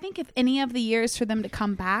if any of the years for them to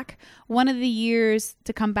come back, one of the years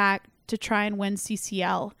to come back to try and win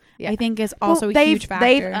CCL, I think is also a huge factor.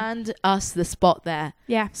 They've earned us the spot there.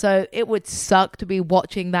 Yeah. So it would suck to be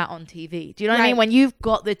watching that on TV. Do you know what I mean? When you've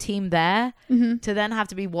got the team there, to then have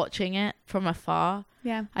to be watching it from afar.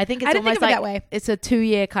 Yeah. I think it's almost like that way. It's a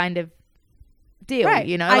 2-year kind of deal,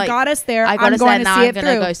 you know? I got us there. I'm going to see it through. I'm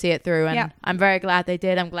going to go see it through. And I'm very glad they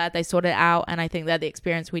did. I'm glad they sorted it out. And I think they're the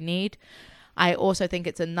experience we need. I also think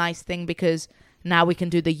it's a nice thing because now we can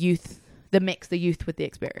do the youth with the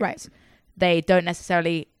experience. Right. They don't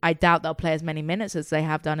necessarily, I doubt they'll play as many minutes as they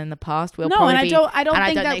have done in the past. I don't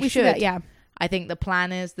think that we should. Yeah. I think the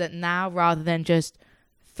plan is that now, rather than just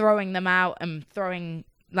throwing them out and throwing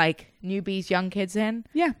like newbies, young kids in,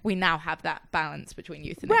 we now have that balance between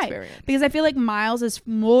youth and experience. Because I feel like Miles is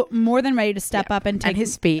more than ready to step up and take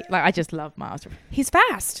his speed. Like, I just love Miles. He's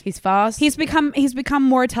fast. He's fast. He's become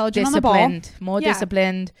more intelligent on the ball, more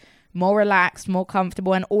disciplined, more relaxed, more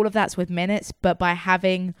comfortable, and all of that's with minutes. But by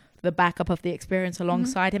having the backup of the experience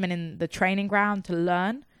alongside him and in the training ground to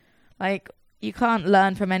learn, like, you can't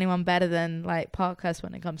learn from anyone better than like Parkhurst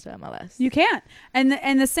when it comes to MLS. You can't.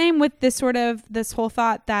 And the same with this whole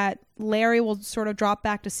thought that Larry will sort of drop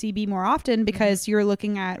back to CB more often because you're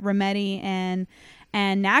looking at Remedi and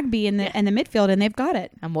Nagbe in the midfield, and they've got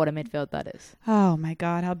it. And what a midfield that is. Oh my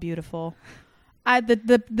God, how beautiful.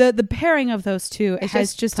 The pairing of those two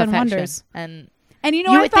has just done wonders. And you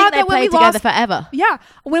know, I thought that when we lost forever. Yeah.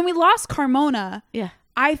 When we lost Carmona,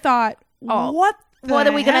 I thought, what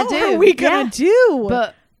are we going to do? What are we going to do?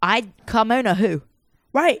 But Carmona who?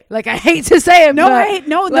 Right. Like, I hate to say it, no,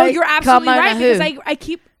 you're absolutely right.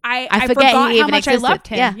 Because I forgot how much I loved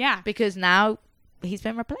him. Yeah. Because now he's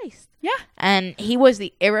been replaced. Yeah. And he was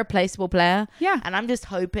the irreplaceable player. Yeah. And I'm just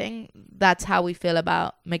hoping that's how we feel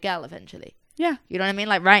about Miguel eventually. Yeah. You know what I mean?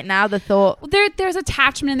 Like, right now, the thought... There's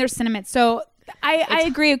attachment and there's sentiment. So... I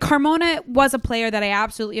agree. Carmona was a player that I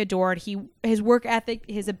absolutely adored. His work ethic,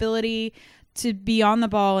 his ability to be on the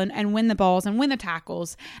ball and win the balls and win the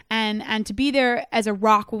tackles and to be there as a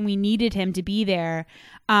rock when we needed him to be there.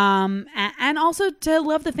 And also to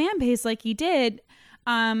love the fan base like he did.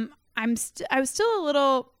 I was still a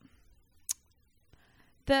little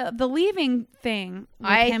the leaving thing with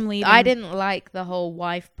him leaving. I didn't like the whole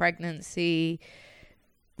wife pregnancy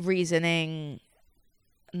reasoning,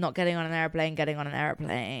 not getting on an airplane, getting on an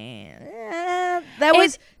airplane.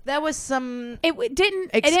 There was some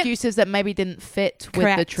excuses that maybe didn't fit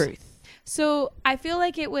with the truth. So I feel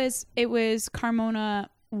like it was Carmona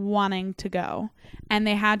wanting to go, and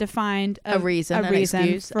they had to find a reason an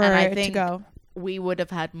excuse for and I it think to go. We would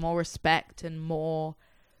have had more respect and more.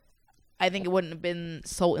 I think it wouldn't have been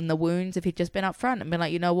salt in the wounds if he'd just been up front and been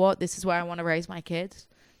like, you know what, this is where I want to raise my kids.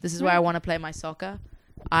 This is where I want to play my soccer.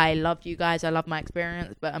 I love you guys. I love my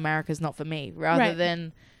experience, but America's not for me. Rather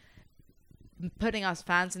than putting us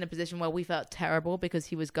fans in a position where we felt terrible because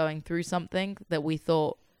he was going through something that we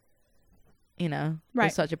thought,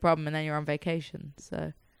 was such a problem, and then you're on vacation.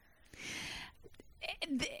 So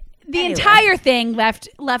the entire thing left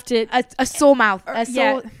it a sore mouth.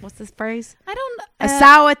 What's this phrase? I don't. A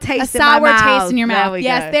sour taste. In your mouth.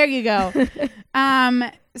 Yes, there you go.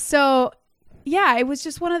 So yeah, it was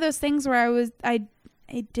just one of those things where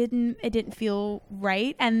it didn't feel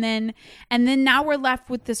right, and then now we're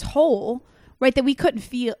left with this hole, right, that we couldn't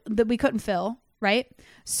fill, right?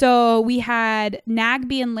 So we had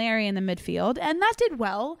Nagbe and Larry in the midfield, and that did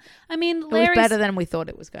well. I mean, Larry's, it was better than we thought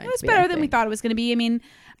it was going to be. It was better than we thought it was going to be. I mean,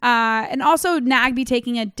 and also Nagbe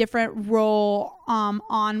taking a different role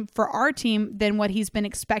on for our team than what he's been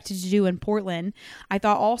expected to do in Portland, I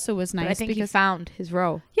thought also was nice. But I think he found his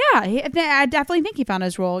role. Yeah, I definitely think he found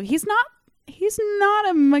his role. He's not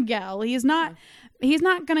a Miguel. He's not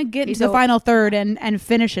going to get into the final third and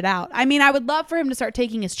finish it out. I mean, I would love for him to start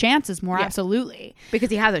taking his chances more, absolutely. Because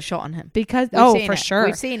he has a shot on him. For sure.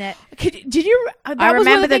 We've seen it. Did you? I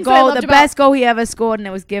remember the goal, the best goal he ever scored, and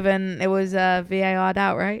it was VAR'd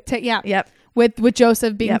out, right? Yep. With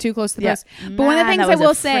Joseph being too close to the post. But one of the things I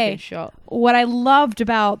will say, what I loved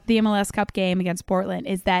about the MLS Cup game against Portland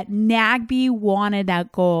is that Nagbe wanted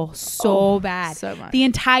that goal so bad. So much. The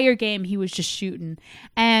entire game he was just shooting.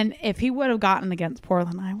 And if he would have gotten against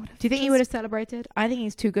Portland, I would have. Do you think he would have celebrated? I think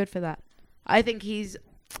he's too good for that. I don't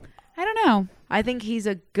know. I think he's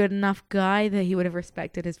a good enough guy that he would have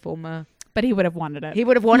respected his former... But he would have wanted it. He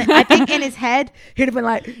would have wanted it. I think in his head, he'd have been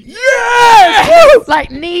like, yes! Like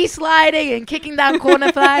knee sliding and kicking down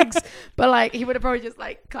corner flags. But like, he would have probably just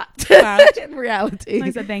like clapped in reality.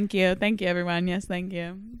 I said, thank you. Thank you, everyone. Yes, thank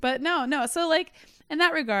you. But no. So like, in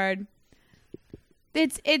that regard,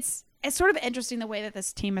 it's sort of interesting the way that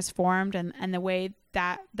this team is formed and the way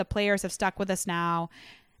that the players have stuck with us now.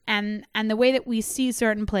 And the way that we see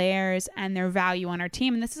certain players and their value on our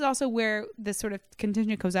team. And this is also where this sort of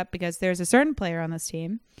contingent goes up, because there's a certain player on this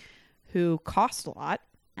team who costs a lot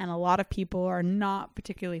and a lot of people are not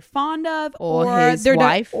particularly fond of, or his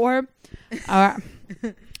wife, or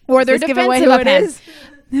they're defensive of him.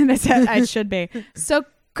 It should be. So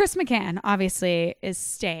Chris McCann obviously is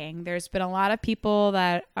staying. There's been a lot of people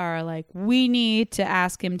that are like, we need to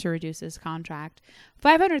ask him to reduce his contract.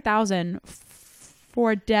 $500,000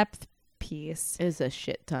 for a depth piece is a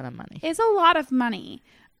shit ton of money. It's a lot of money.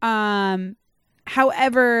 However,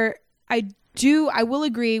 I will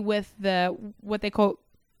agree with what they quote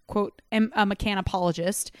a McCann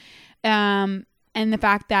apologist, and the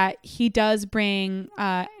fact that he does bring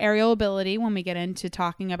aerial ability when we get into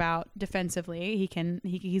talking about defensively.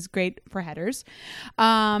 He's great for headers,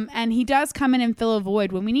 and he does come in and fill a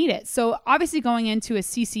void when we need it. So obviously going into a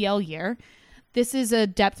CCL year, this is a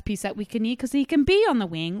depth piece that we can need, because he can be on the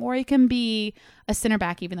wing or he can be a center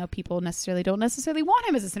back, even though people don't necessarily want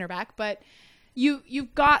him as a center back. But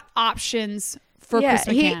you've got options for Chris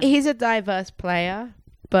McCann. He's a diverse player,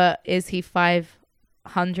 but is he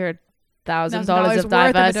 $500,000 of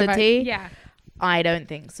diversity? Yeah. I don't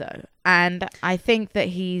think so. And I think that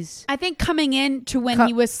coming in to when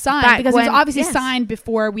he was signed, because he was obviously signed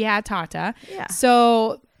before we had Tata. Yeah.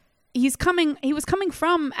 So he was coming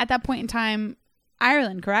from, at that point in time,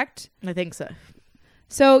 Ireland, correct? I think so.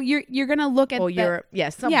 So you're gonna look at Europe.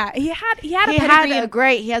 Yes. Yeah. He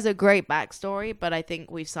has a great backstory, but I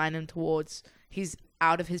think we've signed him towards, he's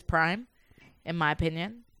out of his prime, in my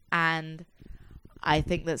opinion. And I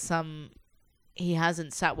think that he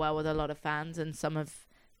hasn't sat well with a lot of fans, and some of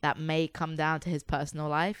that may come down to his personal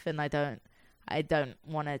life. And I don't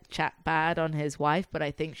want to chat bad on his wife, but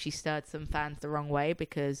I think she stirred some fans the wrong way,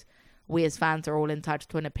 because we as fans are all entitled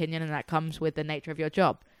to an opinion, and that comes with the nature of your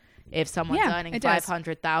job. If someone's earning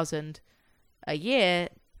 $500,000 a year,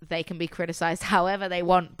 they can be criticized however they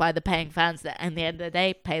want by the paying fans that, at the end of the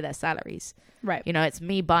day, pay their salaries. Right. You know, it's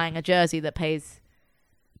me buying a jersey that pays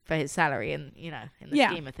for his salary, and in the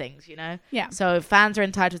scheme of things, Yeah. So fans are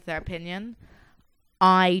entitled to their opinion.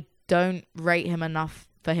 I don't rate him enough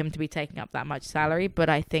for him to be taking up that much salary, but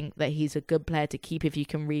I think that he's a good player to keep if you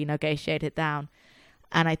can renegotiate it down.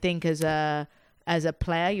 And I think as a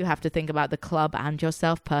player, you have to think about the club and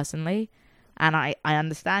yourself personally. And I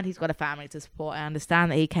understand he's got a family to support. I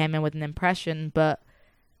understand that he came in with an impression, but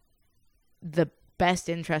the best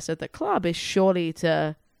interest of the club is surely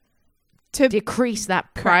to decrease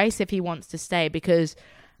that price if he wants to stay, because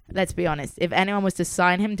let's be honest, if anyone was to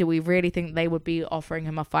sign him, do we really think they would be offering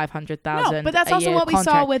him a $500,000? No, but that's also what we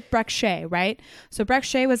contract? saw with Breck Shea, right? So Breck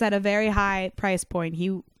Shea was at a very high price point.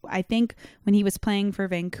 I think when he was playing for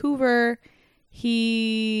Vancouver,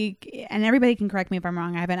 and everybody can correct me if I'm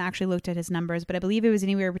wrong, I haven't actually looked at his numbers, but I believe it was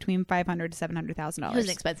anywhere between $500,000 to $700,000. He was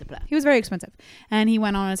an expensive player. He was very expensive. And he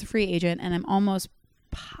went on as a free agent, and I'm almost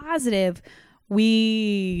positive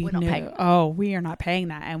we're not paying. Oh, we are not paying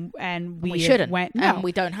that, and we shouldn't. And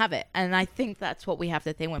we don't have it. And I think that's what we have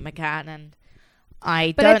to think with McCann. And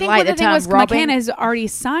I don't like the term robbing. McCann has already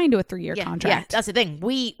signed to a 3-year contract. Yeah, that's the thing.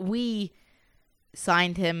 We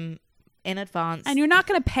signed him in advance, and you're not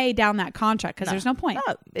going to pay down that contract because there's no point.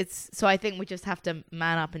 No, so I think we just have to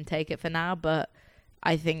man up and take it for now. But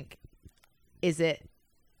I think is it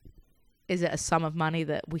a sum of money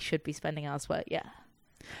that we should be spending elsewhere? Yeah.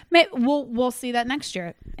 We'll see that next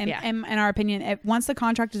year. In our opinion, once the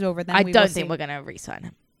contract is over, then I don't think we're going to re-sign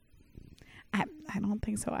him. I don't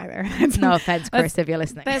think so either. No offense, Chris, if you're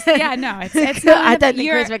listening. It's not. I don't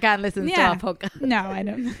think Chris McCann listens to our podcast. No, I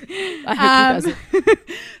don't. I hope he doesn't.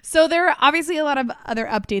 So there are obviously a lot of other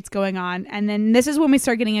updates going on, and then this is when we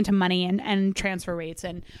start getting into money and transfer rates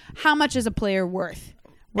and how much is a player worth,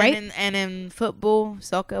 right? And in football,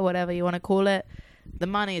 soccer, whatever you want to call it, the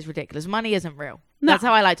money is ridiculous. Money isn't real. No. That's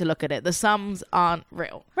how I like to look at it. The sums aren't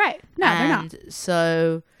real. Right. No, they're not.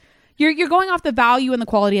 So you're going off the value and the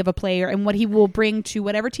quality of a player and what he will bring to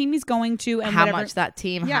whatever team he's going to and how much that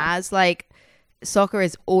team has. Like, soccer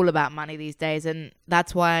is all about money these days, and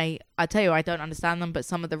that's why I tell you I don't understand them, but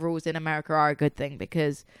some of the rules in America are a good thing,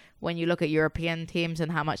 because when you look at European teams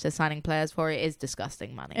and how much they're signing players for, it is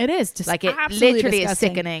disgusting money. It is just like, it disgusting. literally is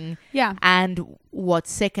sickening. Yeah. And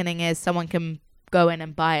what's sickening is someone can go in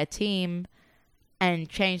and buy a team and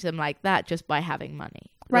change them like that just by having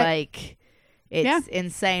money. Right. Like, it's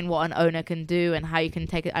insane what an owner can do and how you can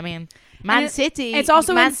take it. I mean, Man City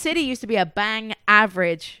used to be a bang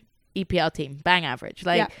average EPL team. Bang average.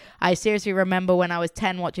 Like, I seriously remember when I was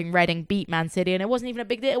 10 watching Reading beat Man City, and it wasn't even a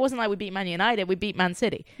big deal. It wasn't like we beat Man United. We beat Man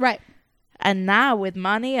City. Right. And now with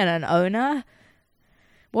money and an owner,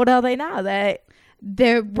 what are they now?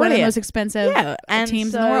 They're one of the most expensive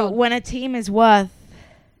teams in the world. When a team is worth,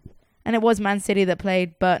 and it was Man City that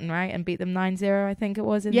played Burton, right? And beat them 9-0, I think it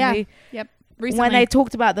was. Yep. Recently. When they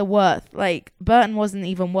talked about the worth, like, Burton wasn't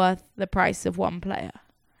even worth the price of one player.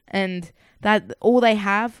 And that all they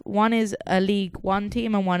have, one is a League One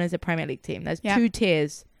team and one is a Premier League team. There's 2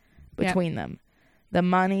 tiers between them. The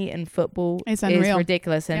money in football is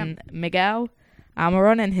ridiculous. And Miguel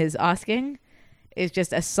Almiron and his asking is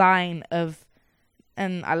just a sign of,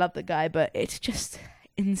 and I love the guy, but it's just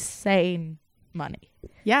insane money.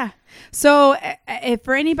 Yeah. So if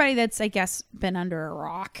for anybody that's, I guess, been under a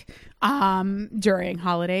rock during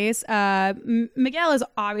holidays, Miguel is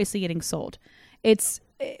obviously getting sold. It's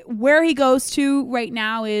where he goes to right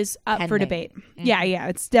now is up for debate. Mm-hmm. Yeah.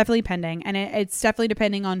 It's definitely pending. And it's definitely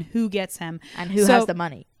depending on who gets him. And who has the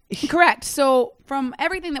money. Correct. So from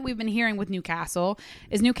everything that we've been hearing with Newcastle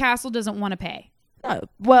is Newcastle doesn't want to pay. No.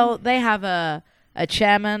 Well, they have a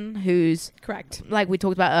chairman who's correct. Like we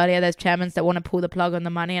talked about earlier, there's chairmen that want to pull the plug on the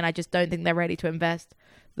money, and I just don't think they're ready to invest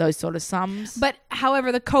those sort of sums. But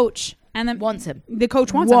however, the coach wants him. The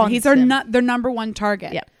coach wants him. He's their number one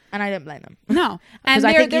target. Yeah. And I don't blame them. No. And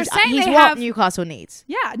they're saying he's what Newcastle needs.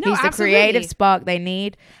 Yeah, no, he's the absolutely. creative spark they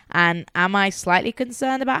need. And am I slightly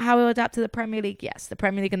concerned about how he'll adapt to the Premier League? Yes. The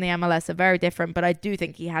Premier League and the MLS are very different, but I do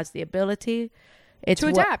think he has the ability to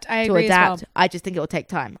adapt. I agree as well. I just think it will take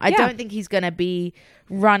time. I don't think he's going to be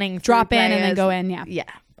running drop in and then go in. Yeah.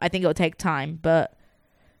 I think it will take time, but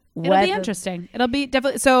it'll be interesting. It'll be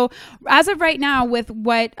definitely. So as of right now, with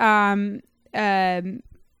what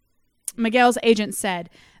Miguel's agent said,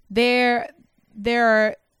 there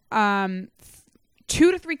are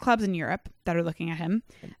 2 to 3 clubs in Europe that are looking at him.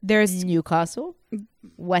 There's Newcastle,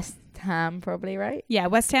 West Ham, probably, right? Yeah,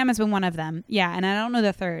 West Ham has been one of them. Yeah, and I don't know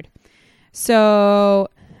the third. So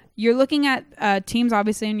you're looking at teams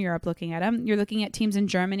obviously in Europe looking at him. You're looking at teams in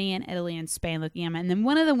Germany and Italy and Spain looking at him. And then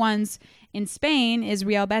one of the ones in Spain is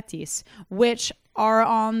Real Betis, which are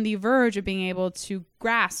on the verge of being able to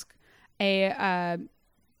grasp a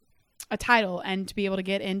title and to be able to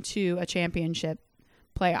get into a championship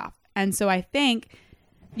playoff. And so I think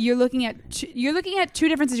you're looking at two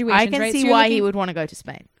different situations. I can right? see why he would want to go to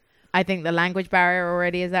Spain. I think the language barrier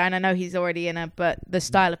already is there, and I know he's already in it, but the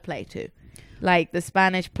style of play too. Like the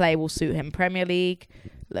Spanish play will suit him. Premier League,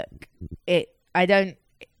 look, I don't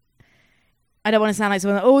want to sound like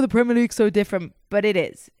someone, the Premier League's so different, but it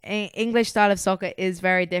is. English style of soccer is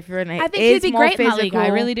very different. I think he'd be great in La Liga. I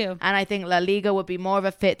really do. And I think La Liga would be more of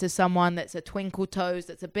a fit to someone that's a twinkle toes,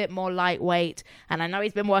 that's a bit more lightweight. And I know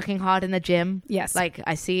he's been working hard in the gym. Yes. Like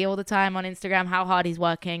I see all the time on Instagram how hard he's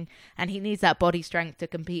working, and he needs that body strength to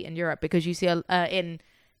compete in Europe, because you see in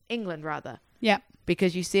England rather. Yeah.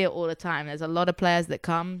 Because you see it all the time. There's a lot of players that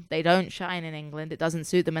come, they don't shine in England. It doesn't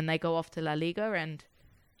suit them, and they go off to La Liga and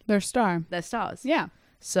they're stars. Yeah.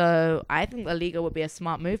 So I think La Liga would be a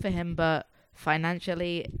smart move for him, but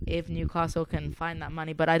financially, if Newcastle can find that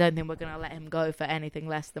money, but I don't think we're going to let him go for anything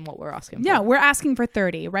less than what we're asking for. Yeah, we're asking for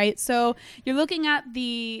 30, right? So you're looking at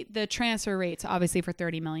the transfer rates, obviously, for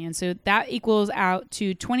 30 million. So that equals out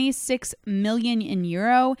to 26 million in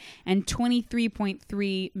euro and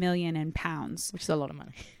 23.3 million in pounds. Which is a lot of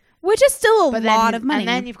money. Which is still a lot of money. And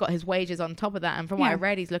then you've got his wages on top of that. And from what I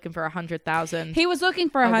read, he's looking for 100,000. He was looking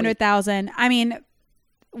for 100,000. I mean,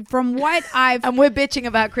 from what I've... And we're bitching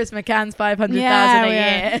about Chris McCann's 500,000 a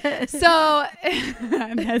year. So...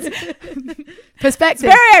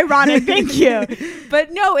 Perspective. Very ironic. Thank you.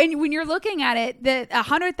 But no, and when you're looking at it, the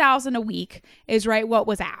 100,000 a week is what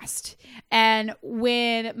was asked. And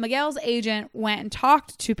when Miguel's agent went and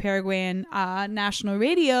talked to Paraguayan national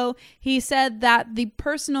radio, he said that the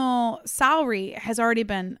personal salary has already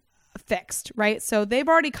been fixed, right? So they've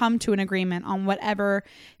already come to an agreement on whatever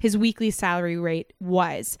his weekly salary rate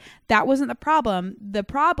was. That wasn't the problem. The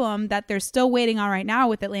problem that they're still waiting on right now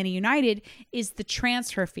with Atlanta United is the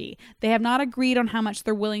transfer fee. They have not agreed on how much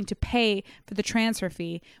they're willing to pay for the transfer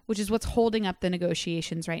fee, which is what's holding up the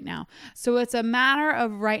negotiations right now. So it's a matter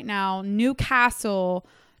of right now, Newcastle,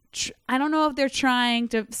 I don't know if they're trying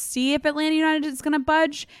to see if Atlanta United is going to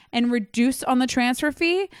budge and reduce on the transfer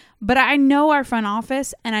fee, but I know our front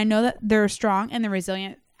office, and I know that they're strong and they're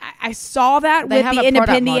resilient. I saw that with the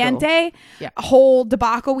Independiente whole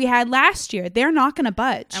debacle we had last year. They're not going to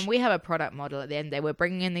budge. And we have a product model at the end of the day. We're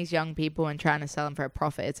bringing in these young people and trying to sell them for a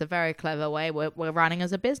profit. It's a very clever way. We're running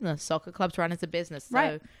as a business. Soccer clubs run as a business. So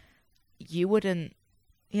right. you wouldn't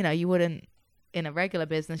in a regular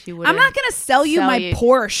business, you would. I'm not going to sell you my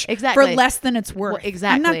Porsche for less than it's worth. Well,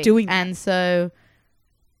 exactly. I'm not doing that. And so,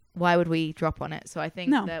 why would we drop on it? So I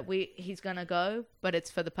think that he's going to go, but it's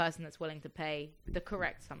for the person that's willing to pay the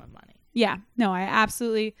correct sum of money. Yeah. No, I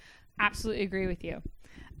absolutely agree with you.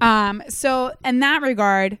 So in that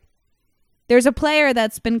regard, there's a player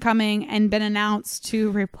that's been coming and been announced to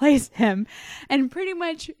replace him, and pretty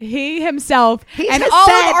much he himself and all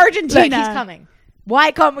of Argentina. Look, he's coming.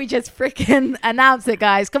 Why can't we just freaking announce it,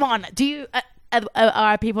 guys? Come on. Do you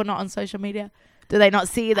are people not on social media? Do they not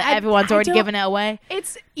see that everyone's already given it away?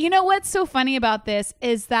 It's, what's so funny about this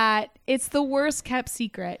is that it's the worst kept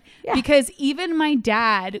secret, because even my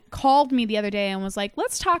dad called me the other day and was like,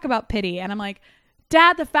 let's talk about Pity. And I'm like,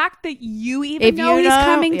 Dad, the fact that you even know he's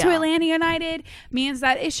coming to Atlanta United means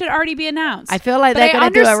that it should already be announced. I feel like they're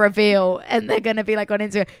going to do a reveal, and they're going to be like on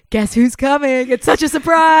Instagram, guess who's coming? It's such a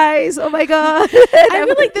surprise. Oh my God. I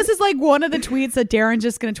feel like this is like one of the tweets that Darren's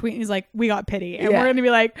just going to tweet, and he's like, we got Pity. And we're going to be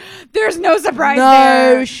like, there's no surprise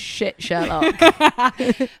there. No shit, Sherlock.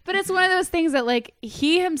 But it's one of those things that like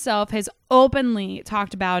he himself has openly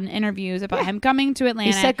talked about in interviews about him coming to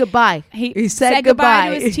Atlanta. He said goodbye. He said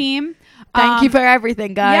goodbye to his team. Thank you for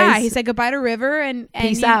everything, guys. Yeah, he said goodbye to River and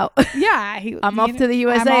peace out. Yeah, I'm off to the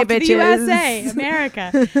USA, I'm off bitches. To the USA,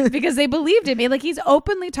 America, because they believed him. Like he's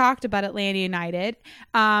openly talked about Atlanta United.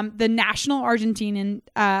 The national team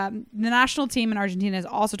in Argentina has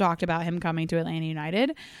also talked about him coming to Atlanta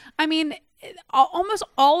United. I mean, almost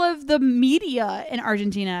all of the media in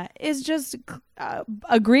Argentina is just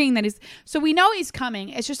agreeing that so we know he's coming.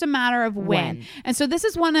 It's just a matter of when. And so this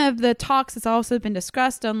is one of the talks that's also been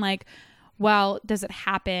discussed on like, well, does it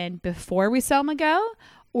happen before we sell Miguel,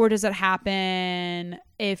 or does it happen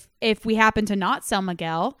if we happen to not sell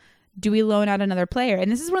Miguel? Do we loan out another player?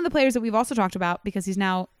 And this is one of the players that we've also talked about because he's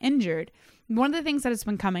now injured. One of the things that has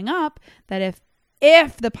been coming up that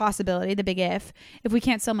if the possibility, the big if we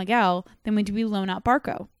can't sell Miguel, then do we loan out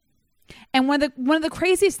Barco? And one of the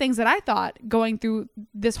craziest things that I thought going through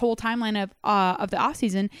this whole timeline of the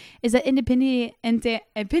offseason is that Independiente.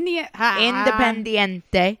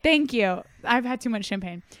 Thank you. I've had too much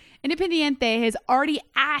champagne. Independiente has already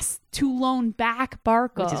asked to loan back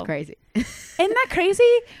Barco, which is crazy. Isn't that crazy?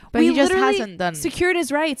 But he just hasn't done secured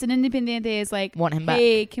his rights, and Independiente is like, want him back.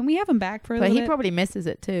 Hey, can we have him back for a little bit? But he probably misses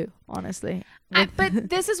it too, honestly. But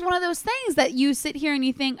this is one of those things that you sit here and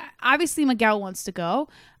you think, obviously Miguel wants to go.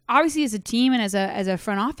 Obviously, as a team and as a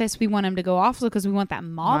front office, we want him to go also because we want that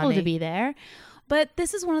model to be there. But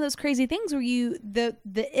this is one of those crazy things where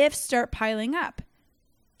the ifs start piling up.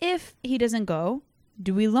 If he doesn't go,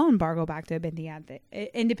 do we loan Bargo back to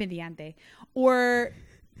Independiente? Or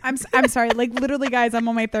I'm sorry, like literally, guys, I'm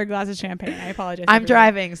on my third glass of champagne. I apologize. I'm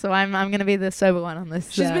driving, so I'm gonna be the sober one on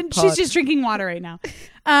this. She's just drinking water right now,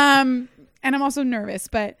 and I'm also nervous.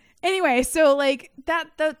 But anyway, so like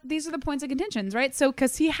these are the points of contentions, right? So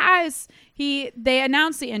because they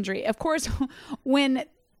announced the injury. Of course, when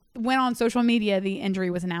on social media the injury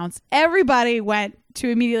was announced, everybody went to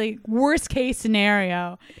immediately worst case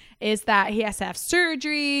scenario is that he has to have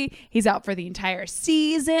surgery. He's out for the entire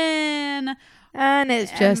season. And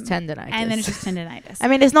it's just tendonitis. And then it's just tendonitis. I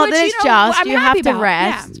mean, it's not that it's just. You have to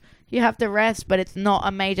rest. Yeah. You have to rest, but it's not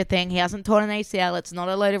a major thing. He hasn't torn an ACL. It's not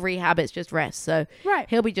a load of rehab. It's just rest. So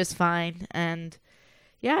he'll be just fine. And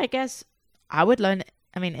yeah, I guess I would loan.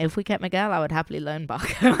 I mean, if we kept Miguel, I would happily loan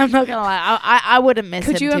Barco. I'm not gonna lie. I wouldn't miss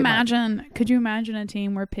him. Could you imagine a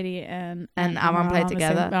team where Pity and Amron play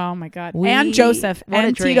together? Oh my God! And Joseph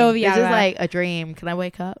and Tito Villalba. This is like a dream. Can I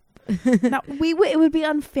wake up? No, it would be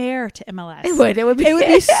unfair to MLS. It would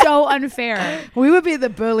be so unfair. We would be the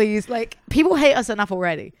bullies. Like, people hate us enough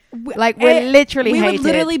already. Like, we're literally hated. We would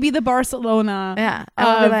literally be the Barcelona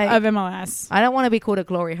of MLS. I don't want to be called a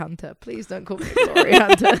glory hunter. Please don't call me a glory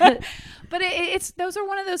hunter. But those are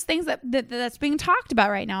one of those things that's being talked about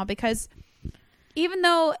right now, because even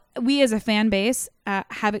though we as a fan base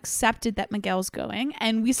have accepted that Miguel's going,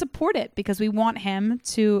 and we support it because we want him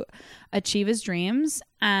to achieve his dreams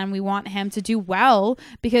and we want him to do well,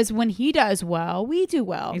 because when he does well, we do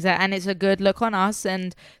well. Exactly. And it's a good look on us.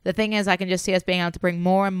 And the thing is, I can just see us being able to bring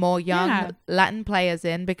more and more young Latin players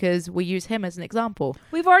in because we use him as an example.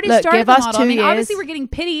 We've already started the model. I mean, obviously we're getting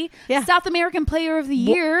Pity, South American Player of the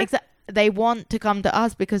Year. They want to come to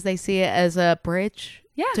us because they see it as a bridge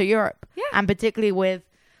to Europe. Yeah. And particularly with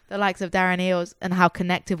the likes of Darren Eales and how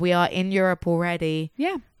connected we are in Europe already.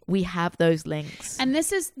 Yeah. We have those links. And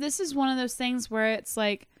this is one of those things where it's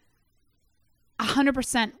like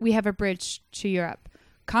 100% we have a bridge to Europe.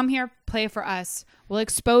 Come here, play for us. We'll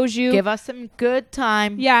expose you. Give us some good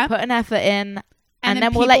time. Yeah. Put an effort in. And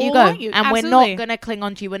then we'll let you go. And Absolutely. We're not going to cling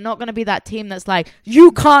on to you. We're not going to be that team that's like,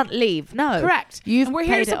 you can't leave. No. Correct. And we're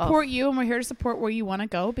here to support you, and we're here to support where you want to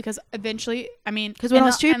go, because eventually, I mean... Because we're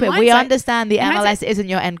not stupid. We understand the MLS isn't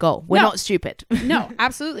your end goal. We're not stupid. No,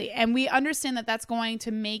 absolutely. And we understand that that's going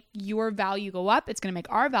to make your value go up. It's going to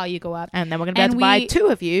make our value go up. And then we're going to be able to buy two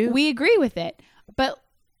of you. We agree with it. But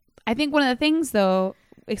I think one of the things, though,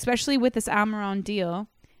 especially with this Almiron deal,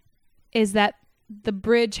 is that the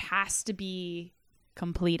bridge has to be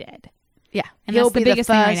completed. Yeah. And that's the biggest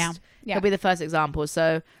thing right now. Yeah. He'll be the first example.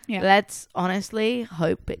 So let's honestly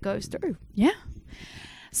hope it goes through. Yeah.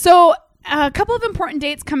 So a couple of important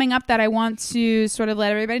dates coming up that I want to sort of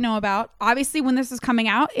let everybody know about. Obviously, when this is coming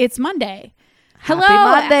out, it's Monday. Hello.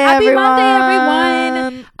 Happy Monday,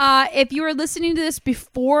 everyone. If you are listening to this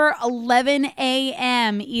before 11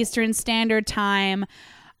 a.m. Eastern Standard Time,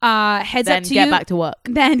 heads up to you. Then get back to work.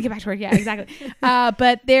 Then get back to work. Yeah, exactly.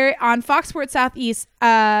 But they're on Fox Sports Southeast,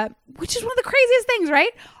 which is one of the craziest things,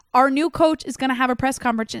 right? Our new coach is going to have a press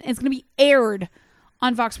conference, and it's going to be aired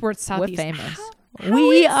on Fox Sports Southeast. We're famous.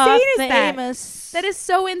 We are famous. That is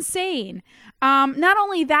so insane. Not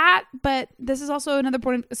only that, but this is also another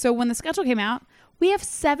point. So when the schedule came out, we have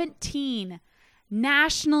 17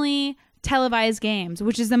 nationally televised games,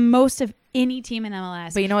 which is the most of any team in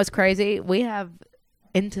MLS. But you know what's crazy? We have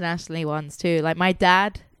internationally ones too. Like, my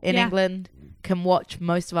dad in England can watch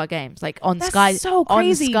most of our games, like on Sky. So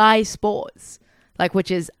crazy. On Sky Sports, like,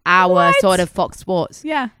 which is our sort of Fox Sports.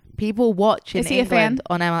 Yeah, people watch in Is he England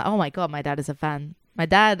a fan? on MLS. Oh my god, my dad is a fan. My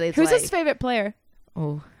dad is. Who's his favorite player?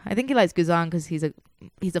 Oh, I think he likes Guzan because he's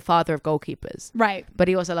a father of goalkeepers, right? But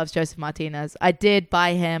he also loves Joseph Martinez. I did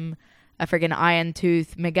buy him a friggin' Iron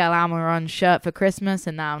Tooth Miguel Almiron shirt for Christmas,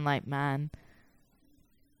 and now I'm like, man,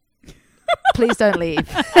 please don't leave,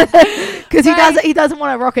 because he doesn't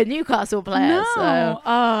want to rock a Newcastle player.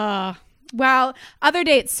 No. Well, other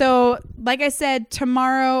dates. So, like I said,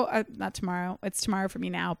 tomorrow, not tomorrow. It's tomorrow for me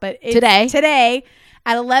now, but it's today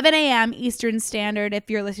at 11 a.m. Eastern Standard. If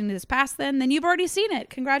you're listening to this past then you've already seen it.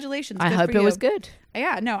 Congratulations. I hope it was good.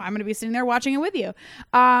 Yeah, no, I'm going to be sitting there watching it with you.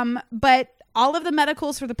 But all of the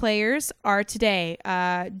medicals for the players are today,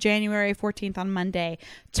 January 14th on Monday.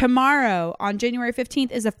 Tomorrow, on January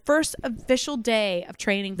 15th, is the first official day of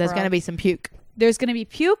training. There's going to be some puke. There's going to be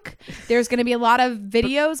puke. There's going to be a lot of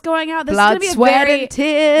videos going out. This Blood, is going to be sweat, and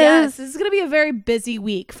tears. Yes, this is going to be a very busy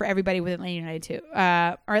week for everybody with Atlanta United 2.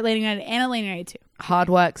 Or Atlanta United and Atlanta United 2. Hard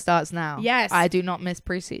work starts now. Yes. I do not miss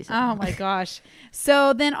preseason. Oh my gosh.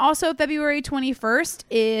 So then also February 21st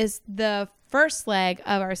is the first leg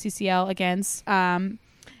of our CCL against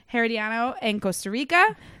Herediano in Costa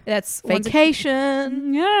Rica. That's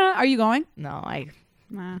vacation. Yeah. Are you going? No,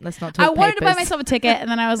 Nah. Let's not talk I wanted to buy papers. myself a ticket,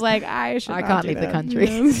 and then I was like, I can't leave the country.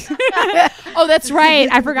 Oh, that's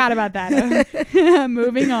right. I forgot about that.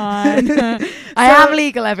 Moving on. I am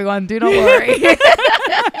legal, everyone. Do not worry.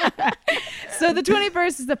 So the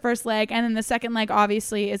 21st is the first leg, and then the second leg,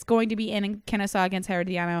 obviously, is going to be in Kennesaw against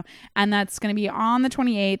Herediano, and that's going to be on the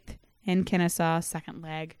 28th in Kennesaw, second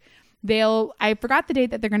leg. I forgot the date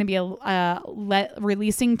that they're going to be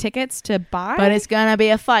releasing tickets to buy. But it's going to be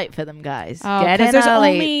a fight for them, guys. Oh, Get in there's early.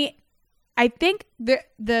 only, I think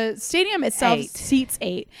the stadium itself 8. seats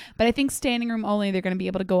 8, but I think standing room only, they're going to be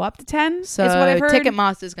able to go up to 10. So is what I've heard.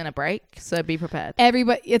 Ticketmaster's going to break, so be prepared.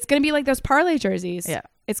 It's going to be like those parlay jerseys. Yeah.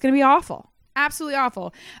 It's going to be awful. Absolutely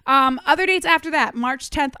awful. Other dates after that, March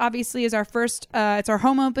 10th, obviously, is our first, it's our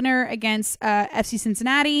home opener against FC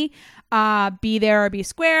Cincinnati. Be there or be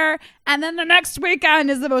square. And then the next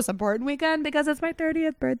weekend is the most important weekend because it's my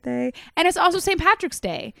 30th birthday. And it's also St. Patrick's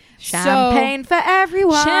Day. Champagne for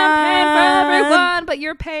everyone. Champagne for everyone. But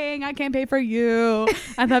you're paying. I can't pay for you.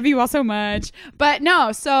 I love you all so much. But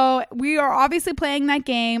no, so we are obviously playing that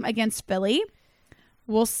game against Philly.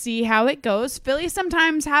 We'll see how it goes. Philly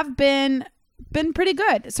sometimes have been pretty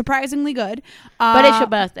good, surprisingly good. But it's your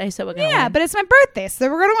birthday, so we're going to win. But it's my birthday, so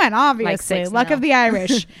we're going to win, obviously. Like 6-0. Luck of the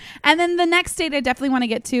Irish. And then the next date I definitely want to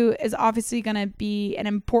get to is obviously going to be an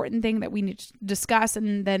important thing that we need to discuss,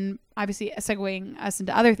 and then obviously segueing us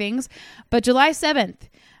into other things. But July 7th,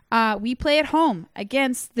 we play at home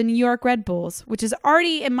against the New York Red Bulls, which is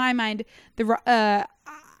already, in my mind, I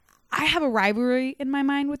have a rivalry in my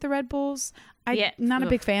mind with the Red Bulls. I'm not a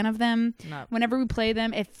big fan of them. No. Whenever we play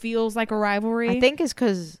them, it feels like a rivalry. I think it's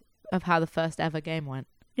because of how the first ever game went.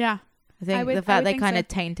 Yeah. I think the fact they kind of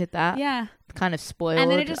tainted that. Yeah. Kind of spoiled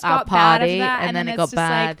and then it just our got party. bad after that, and then it it's got just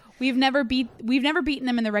bad. Like, we've never beaten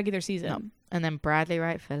them in the regular season. No. And then Bradley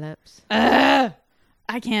Wright Phillips. I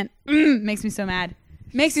can't. Makes me so mad.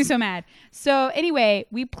 Makes me so mad. So anyway,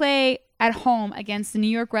 we play at home against the New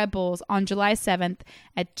York Red Bulls on July 7th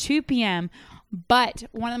at 2 p.m. But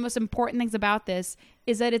one of the most important things about this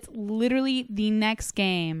is that it's literally the next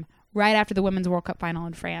game right after the Women's World Cup final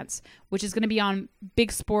in France, which is going to be on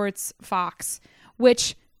Big Sports Fox,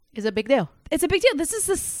 which is a big deal. It's a big deal. This is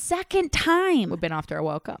the second time we've been after a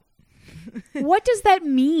World Cup. What does that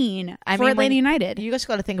mean for Atlanta United? You just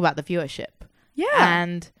got to think about the viewership. Yeah.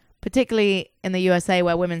 And particularly in the USA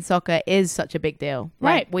where women's soccer is such a big deal.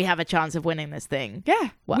 Right. We have a chance of winning this thing. Yeah.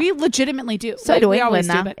 Well, we legitimately do. So do England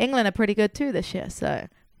now. England are pretty good too this year, so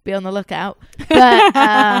be on the lookout.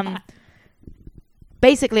 But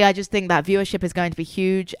basically, I just think that viewership is going to be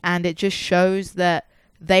huge, and it just shows that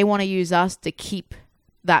they want to use us to keep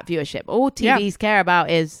that viewership. All TVs care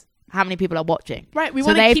about is how many people are watching. Right. We so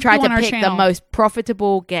want to they've keep tried you to on pick our the channel. most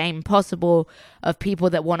profitable game possible of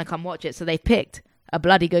people that want to come watch it. So they've picked a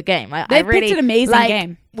bloody good game. They picked an amazing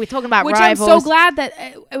game. We're talking about which rivals. I'm so glad that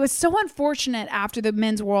it was so unfortunate after the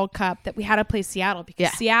Men's World Cup that we had to play Seattle because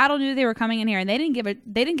Seattle knew they were coming in here and they didn't give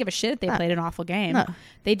a shit if they played an awful game. No.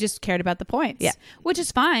 They just cared about the points. Yeah. Which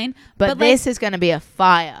is fine. But this is going to be a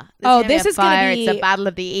fire. This is going to be It's a battle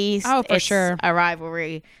of the East. Oh, for it's sure. a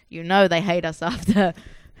rivalry. You know they hate us after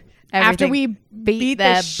we beat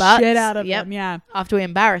their the butts. shit out of them. Yeah. After we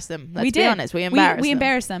embarrassed them. Let's we be did. honest. We embarrassed them. We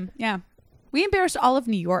embarrassed them. Yeah. We embarrassed all of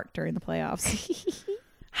New York during the playoffs.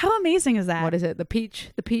 How amazing is that? What is it? The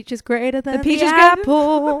peach is greater than the peach is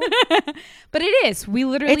apple. But it is. We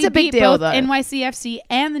literally It's a big beat deal, both though. NYCFC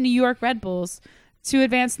and the New York Red Bulls to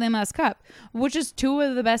advance the MLS Cup, which is two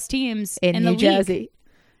of the best teams in the New league. Jersey.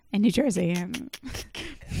 In New Jersey.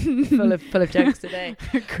 full of jokes today.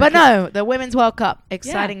 But no, the Women's World Cup.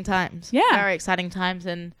 Exciting times. Yeah. Very exciting times.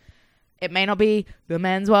 And it may not be the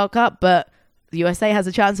Men's World Cup, but the USA has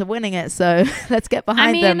a chance of winning it. So let's get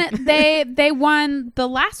behind them. they won the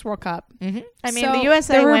last World Cup. Mm-hmm. I mean, So the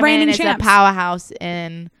USA they were women reigning is champs. a powerhouse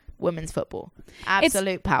in women's football.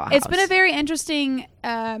 Absolute powerhouse. It's been a very interesting.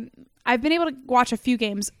 I've been able to watch a few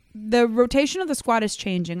games. The rotation of the squad is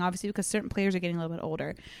changing, obviously, because certain players are getting a little bit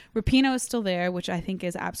older. Rapinoe is still there, which I think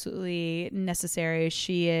is absolutely necessary.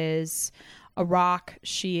 She is a rock.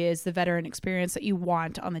 She is the veteran experience that you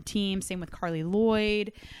want on the team. Same with Carly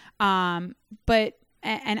Lloyd. But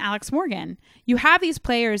and Alex Morgan. You have these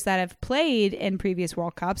players that have played in previous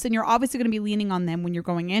World Cups, and you're obviously going to be leaning on them when you're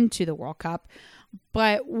going into the World Cup.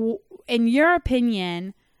 But in your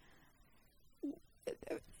opinion,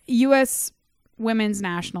 U.S. women's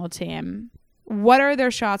national team, what are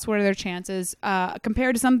their shots? What are their chances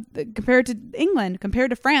compared to England, compared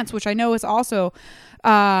to France, which I know is also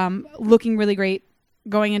looking really great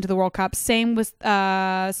going into the World Cup? Same with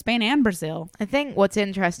Spain and Brazil. I think what's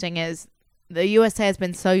interesting is the USA has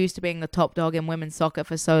been so used to being the top dog in women's soccer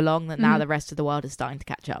for so long that now the rest of the world is starting to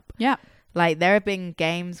catch up. Yeah. Like, there have been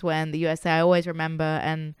games when the USA, I always remember,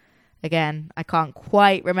 and again, I can't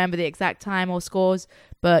quite remember the exact time or scores,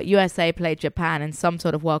 but USA played Japan in some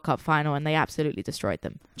sort of World Cup final, and they absolutely destroyed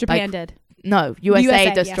them. Japan did. No,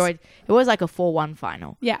 USA destroyed. Yes. It was like a 4-1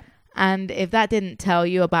 final. Yeah. And if that didn't tell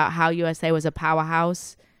you about how USA was a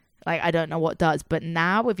powerhouse, like, I don't know what does. But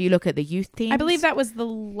now, if you look at the youth teams, I believe that was the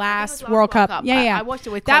last World Cup. Yeah. I watched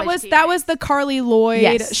it with that was the Carly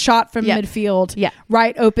Lloyd shot from midfield. Yeah.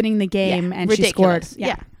 Right, opening the game, and ridiculous. She scored.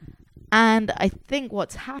 Yeah. And I think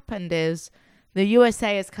what's happened is the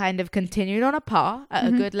USA has kind of continued on a par at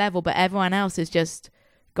a good level, but everyone else is just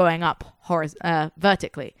going up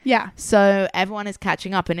vertically. Yeah. So everyone is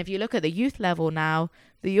catching up. And if you look at the youth level now,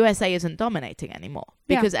 the USA isn't dominating anymore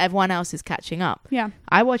because everyone else is catching up. Yeah.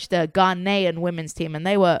 I watched the Ghanaian women's team and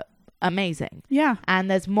they were amazing. Yeah.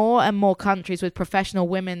 And there's more and more countries with professional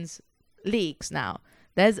women's leagues now.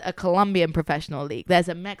 There's a Colombian professional league. There's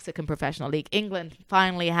a Mexican professional league. England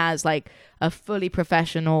finally has like a fully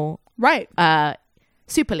professional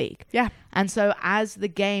Super League. Yeah. And so as the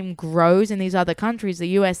game grows in these other countries, the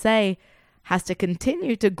USA has to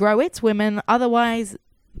continue to grow its women. Otherwise,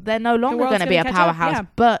 they're no longer going to be a powerhouse.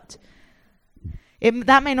 But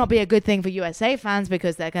that may not be a good thing for USA fans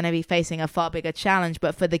because they're going to be facing a far bigger challenge.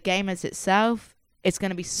 But for the game as itself, it's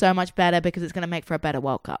going to be so much better because it's going to make for a better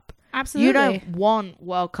World Cup. Absolutely. You don't want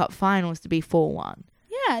World Cup finals to be 4-1.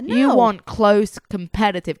 Yeah, no. You want close,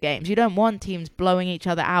 competitive games. You don't want teams blowing each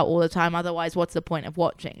other out all the time. Otherwise, what's the point of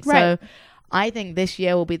watching? Right. So I think this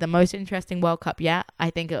year will be the most interesting World Cup yet.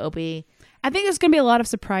 I think there's going to be a lot of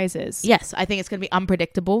surprises. Yes, I think it's going to be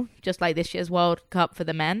unpredictable, just like this year's World Cup for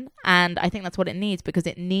the men. And I think that's what it needs because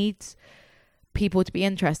it needs people to be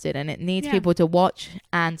interested and it needs people to watch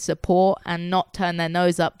and support and not turn their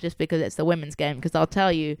nose up just because it's the women's game. Because I'll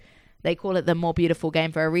tell you, they call it the more beautiful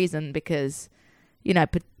game for a reason because, you know,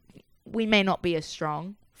 we may not be as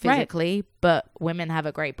strong physically, but women have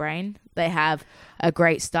a great brain. They have a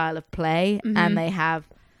great style of play and they have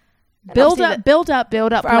build up play.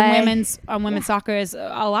 on women's soccer is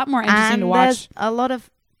a lot more interesting to watch. There's a lot of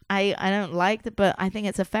I don't like it, but I think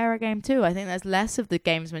it's a fairer game too. I think there's less of the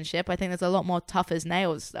gamesmanship. I think there's a lot more tough as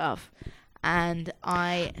nails stuff. And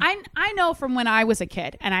I know from when I was a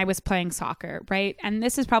kid and I was playing soccer, right? And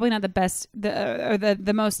this is probably not the best,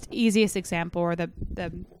 the most easiest example or the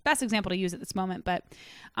best example to use at this moment. But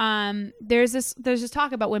there's this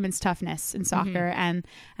talk about women's toughness in soccer and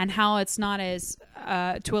how it's not as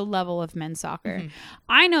to a level of men's soccer.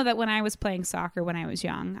 I know that when I was playing soccer when I was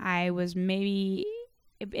young, I was maybe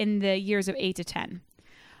in the years of 8 to 10.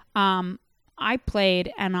 I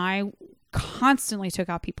played and I constantly took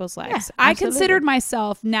out people's legs. Yeah, I considered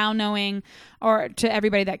myself, now knowing, or to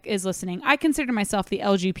everybody that is listening, I consider myself the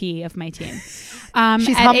LGP of my team. She's at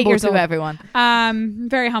humble 8 years to old. everyone.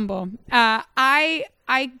 Very humble. I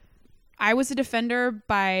was a defender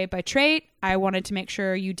by trade. I wanted to make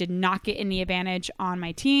sure you did not get any advantage on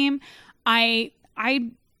my team. I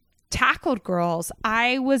tackled girls.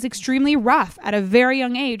 I was extremely rough at a very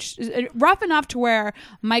young age, rough enough to where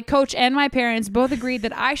my coach and my parents both agreed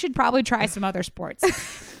that I should probably try some other sports.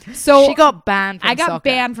 So she got banned from I got soccer.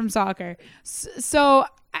 banned from soccer. So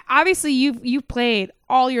obviously you've played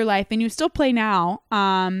all your life and you still play now.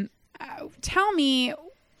 Tell me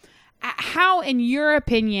how, in your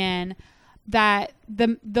opinion, that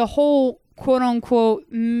the whole quote unquote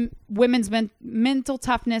women's mental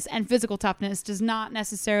toughness and physical toughness does not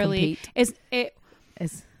necessarily it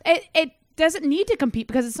doesn't need to compete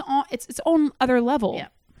because it's its own other level. Yeah.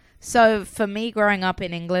 So for me, growing up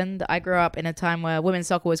in England, I grew up in a time where women's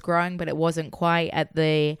soccer was growing, but it wasn't quite at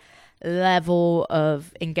the level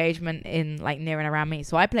of engagement in like near and around me.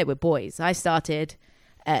 So I played with boys. I started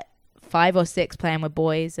at 5 or 6 playing with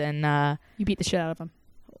boys, and you beat the shit out of them.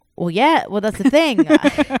 Well, yeah. Well, that's the thing.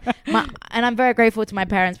 And I'm very grateful to my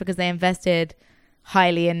parents because they invested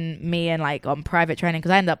highly in me and like on private training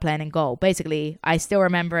because I ended up playing in goal. Basically, I still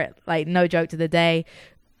remember it, like no joke to the day.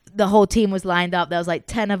 The whole team was lined up. There was like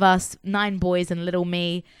 10 of us, 9 boys and little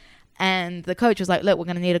me. And the coach was like, look, we're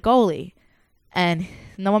going to need a goalie. And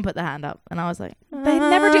no one put their hand up. And I was like, They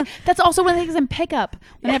never do. That's also one of the things in pickup.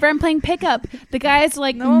 Whenever I'm playing pickup, the guys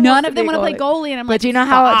like No one none wants of to them be want to play goalie. goalie, and I'm But like, do you know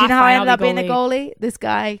how I fine, ended I'll up be being a goalie? This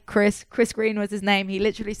guy, Chris Green was his name. He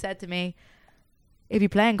literally said to me, if you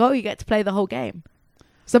play in goal, you get to play the whole game.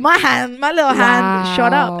 So my little hand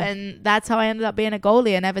shot up, and that's how I ended up being a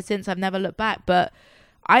goalie. And ever since, I've never looked back. But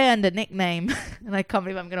I earned a nickname, and I can't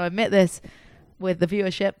believe I'm going to admit this with the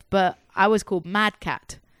viewership, but I was called Mad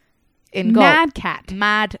Cat in goal. Mad Cat.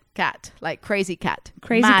 Mad Cat, like crazy cat.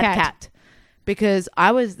 Crazy Mad cat. Because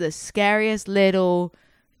I was the scariest little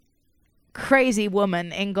crazy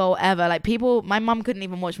woman in goal ever. Like my mum couldn't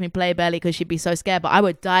even watch me play barely because she'd be so scared, but I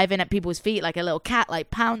would dive in at people's feet like a little cat,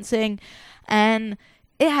 like pouncing. And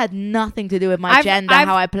it had nothing to do with my gender,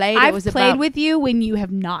 how I played. I've It was played about, with you when you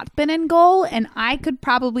have not been in goal, and I could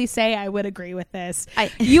probably say I would agree with this.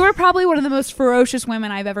 You are probably one of the most ferocious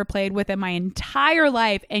women I've ever played with in my entire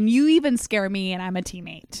life, and you even scare me, and I'm a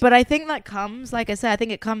teammate. But I think that comes, like I said, I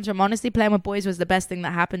think it comes from honestly playing with boys was the best thing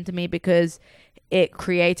that happened to me because it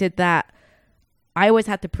created that I always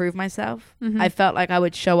had to prove myself. I felt like I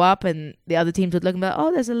would show up and the other teams would look and be like,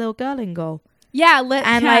 oh, there's a little girl in goal. Yeah,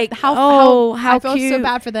 and like, how how I felt cute. so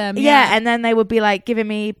bad for them. Yeah, and then they would be like giving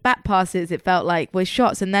me back passes, it felt like, with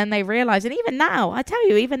shots. And then they realized, and even now, I tell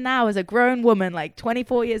you, even now as a grown woman, like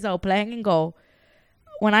 24 years old, playing in goal,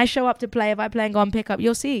 when I show up to play, if I play and go and pick up,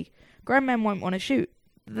 you'll see grown men won't want to shoot.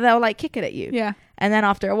 They'll like kick it at you. Yeah. And then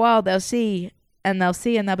after a while, they'll see and they'll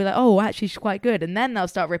be like, oh, actually, she's quite good. And then they'll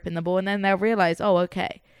start ripping the ball and then they'll realize, oh,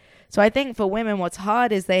 okay. So I think for women, what's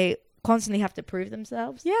hard is they constantly have to prove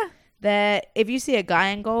themselves. Yeah. If you see a guy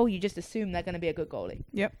in goal, you just assume they're going to be a good goalie.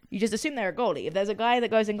 Yep. You just assume they're a goalie. If there's a guy that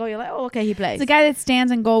goes in goal, you're like, oh, okay, he plays. It's a guy that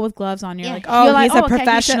stands in goal with gloves on. You're Yeah. like, oh, You're he's like, a okay,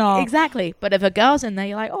 professional. Exactly. But if a girl's in there,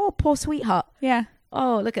 you're like, oh, poor sweetheart. Yeah.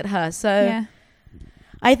 Oh, look at her. So Yeah.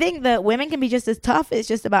 I think that women can be just as tough. It's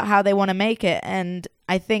just about how they want to make it. And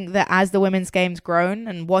I think that as the women's game's grown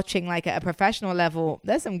and watching like at a professional level,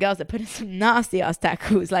 there's some girls that put in some nasty ass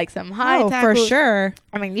tackles, like some high tackles. for sure.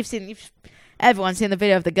 I mean, everyone's seen the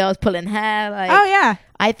video of the girls pulling hair. Like, Oh, yeah.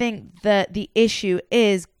 I think that the issue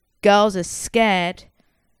is girls are scared.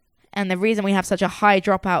 And the reason we have such a high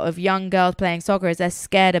dropout of young girls playing soccer is they're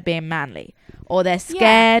scared of being manly. Or they're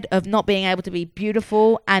scared of not being able to be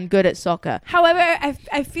beautiful and good at soccer. However,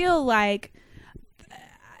 I feel like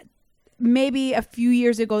maybe a few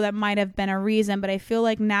years ago that might have been a reason, but I feel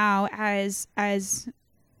like now as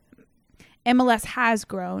MLS has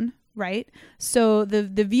grown, right? So the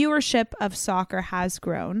viewership of soccer has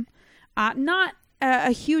grown. Not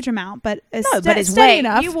a huge amount, but but it's steady way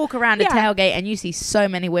enough. You walk around a tailgate and you see so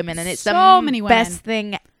many women, and it's many women. Best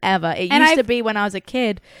thing ever. It used to be when I was a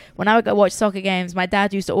kid, when I would go watch soccer games, my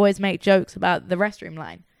dad used to always make jokes about the restroom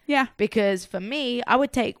line. Yeah. Because for me, I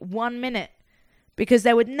would take 1 minute because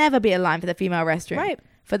there would never be a line for the female restroom. Right.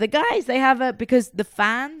 For the guys, they have because the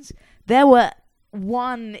fans, there were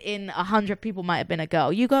 1 in 100 people might have been a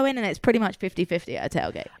girl. You go in and it's pretty much 50-50 at a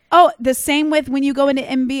tailgate. Oh, the same with when you go into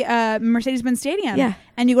Mercedes-Benz Stadium. Yeah.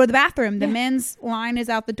 And you go to the bathroom. The men's line is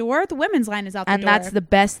out the door. The women's line is out the door. And that's the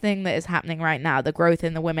best thing that is happening right now, the growth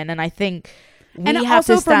in the women. And I think and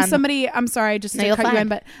also from somebody, I'm sorry, just to cut you in,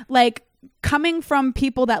 but like coming from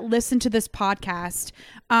people that listen to this podcast,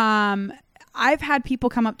 I've had people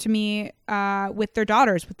come up to me with their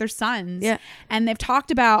daughters, with their sons. Yeah. And they've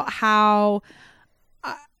talked about how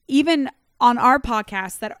even on our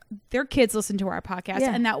podcast that their kids listen to our podcast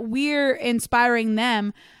and that we're inspiring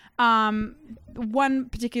them. One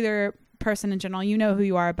particular person in general, you know who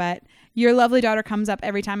you are, but your lovely daughter comes up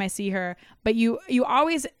every time I see her, but you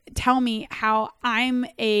always tell me how I'm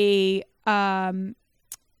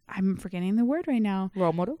I'm forgetting the word right now.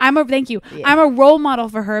 Role model? Thank you. Yeah. I'm a role model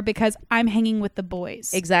for her because I'm hanging with the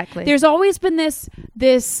boys. Exactly. There's always been this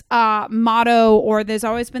motto, or there's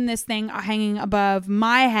always been this thing hanging above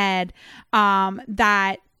my head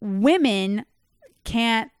that women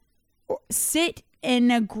can't sit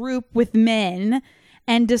in a group with men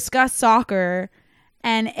and discuss soccer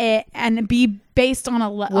and be based on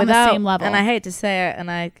on the same level. And I hate to say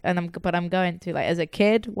it, but I'm going to, like, as a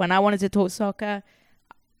kid, when I wanted to talk soccer,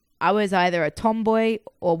 I was either a tomboy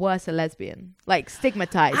or worse, a lesbian. Like,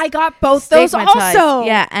 stigmatized. I got both those also.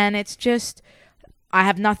 Yeah, and it's just, I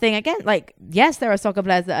have nothing against, like, yes, there are soccer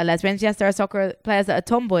players that are lesbians. Yes, there are soccer players that are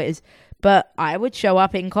tomboys. But I would show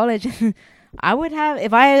up in college. I would have,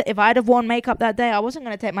 if I'd have worn makeup that day, I wasn't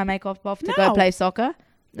going to take my makeup off to go play soccer.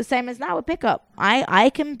 The same as now with pickup.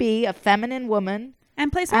 I can be a feminine woman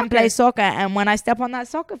and play soccer. And when I step on that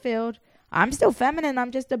soccer field, I'm still feminine.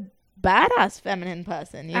 I'm just a badass feminine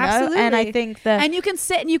person, you Absolutely. know? And I think that... And you can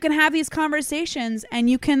sit and you can have these conversations and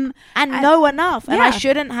you can... And know enough. And I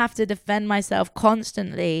shouldn't have to defend myself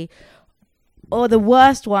constantly. Or the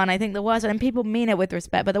worst one, I think the worst one, and people mean it with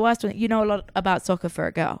respect, but the worst one, you know a lot about soccer for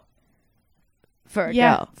a girl. For a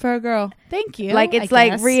girl. For a girl. Thank you. Like, it's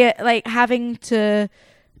like having to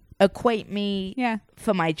equate me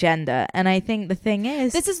for my gender. And I think the thing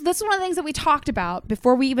is... This is one of the things that we talked about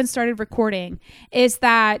before we even started recording, is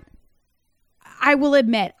that I will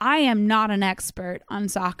admit I am not an expert on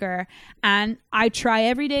soccer, and I try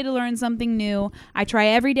every day to learn something new. I try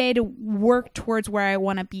every day to work towards where I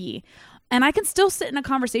want to be. And I can still sit in a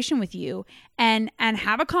conversation with you and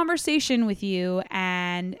have a conversation with you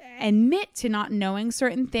and admit to not knowing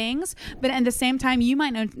certain things. But at the same time, you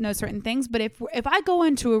might know certain things. But if I go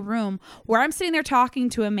into a room where I'm sitting there talking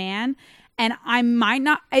to a man and I might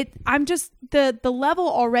not, I'm just the level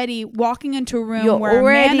already walking into a room where a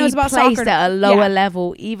man knows about soccer. You're already placed at a lower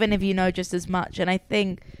level, even if you know just as much. And I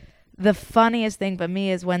think the funniest thing for me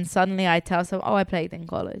is when suddenly I tell someone, I played in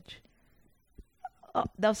college.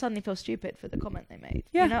 They'll suddenly feel stupid for the comment they made.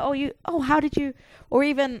 Yeah. You know, how did you, or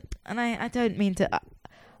even, and I don't mean to,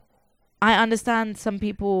 I understand some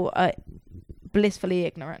people are blissfully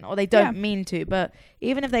ignorant or they don't mean to, but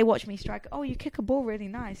even if they watch me strike, you kick a ball really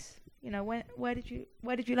nice. You know, where did you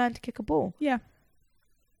learn to kick a ball? Yeah.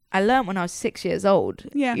 I learned when I was 6 years old.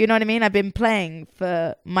 Yeah. You know what I mean? I've been playing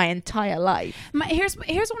for my entire life. Here's one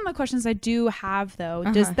of the questions I do have though.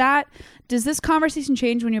 Does this conversation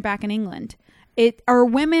change when you're back in England? Are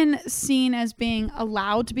women seen as being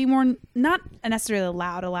allowed to be more, not necessarily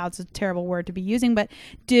allowed's a terrible word to be using, but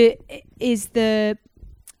is the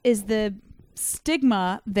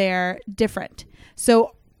stigma there different?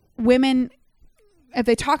 So women, if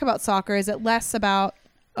they talk about soccer, is it less about,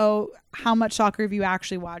 how much soccer have you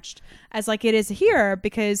actually watched, as like it is here?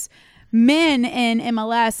 Because men in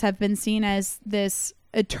MLS have been seen as this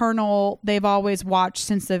eternal, they've always watched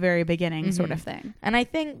since the very beginning sort of thing. And I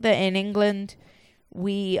think that in England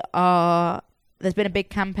there's been a big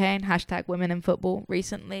campaign #WomenInFootball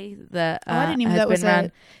recently that I didn't even know that was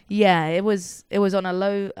ran. Yeah, it was on a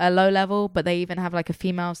low level, but they even have like a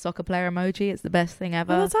female soccer player emoji. It's the best thing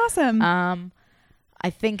ever. That's awesome. I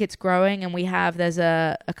think it's growing, and there's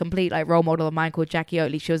a complete like role model of mine called Jackie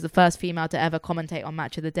Oatley. She was the first female to ever commentate on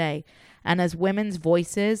Match of the Day. And as women's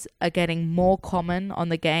voices are getting more common on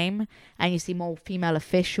the game, and you see more female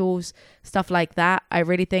officials, stuff like that, I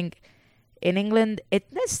really think in England,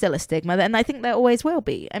 there's still a stigma, and I think there always will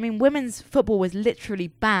be. I mean, women's football was literally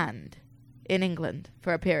banned in England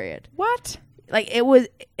for a period. What? Like it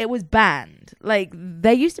was banned. Like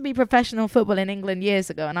there used to be professional football in England years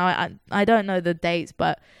ago, and I don't know the dates,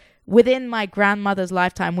 but within my grandmother's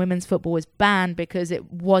lifetime, women's football was banned because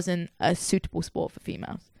it wasn't a suitable sport for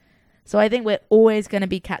females. So I think we're always going to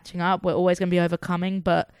be catching up. We're always going to be overcoming,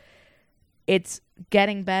 but it's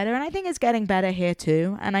getting better. And I think it's getting better here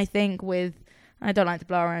too. And I think I don't like to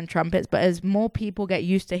blow our own trumpets, but as more people get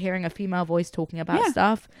used to hearing a female voice talking about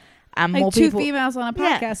stuff, and like more two people, females on a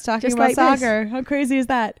podcast talking about soccer. How crazy is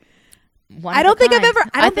that? I don't think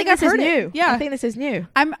I've heard new. It. Yeah, I think this is new.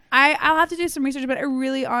 I'll have to do some research, but I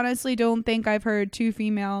really honestly don't think I've heard two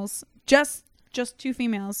females, just two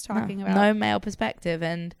females talking about no male perspective.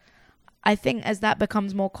 And I think as that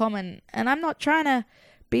becomes more common, and I'm not trying to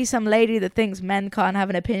be some lady that thinks men can't have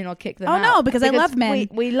an opinion or kick them out. No, because I love men.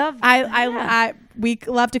 We love. We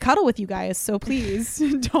love to cuddle with you guys. So please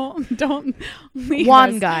don't leave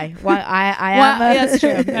one us. Guy. I am. That's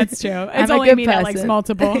true. That's true. It's only me that likes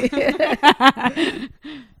multiple.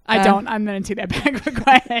 I don't. I'm gonna take that back. Go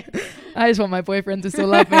ahead. I just want my boyfriend to still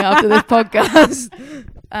love me after this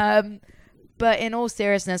podcast. But in all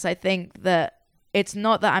seriousness, I think that it's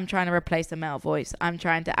not that I'm trying to replace the male voice. I'm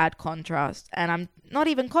trying to add contrast, and I'm not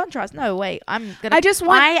even contrast. No, wait.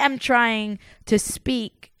 I am trying to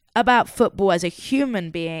speak about football as a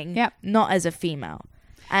human being, not as a female.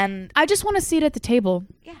 And I just want to sit at the table.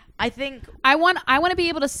 Yeah, I think I want to be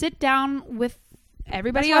able to sit down with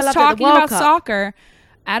everybody else talking about soccer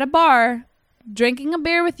at a bar, drinking a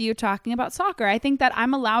beer with you, talking about soccer. I think that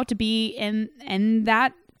I'm allowed to be in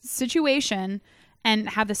that situation and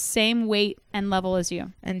have the same weight and level as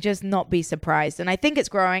you. And just not be surprised. And I think it's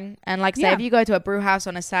growing. And like say, if you go to a brew house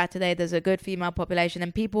on a Saturday, there's a good female population,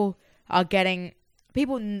 and people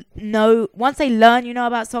know, once they learn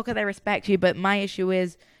about soccer, they respect you. But my issue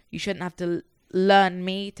is you shouldn't have to learn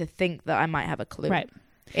me to think that I might have a clue. Right.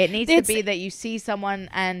 It needs to be that you see someone,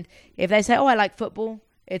 and if they say, I like football,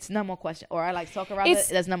 It's no more question. Or I like soccer rather.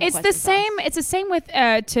 There's no more It's the same. It's the same with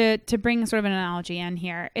to bring sort of an analogy in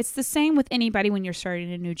here. It's the same with anybody when you're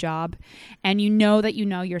starting a new job, and you know that you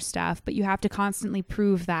know your stuff, but you have to constantly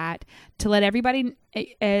prove that to let everybody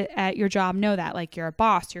at your job know that, like your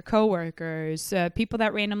boss, your coworkers, people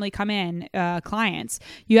that randomly come in, clients.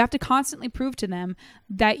 You have to constantly prove to them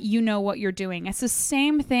that you know what you're doing. It's the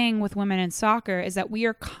same thing with women in soccer. Is that we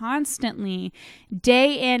are constantly,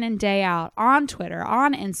 day in and day out, on Twitter,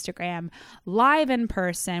 on Instagram, live in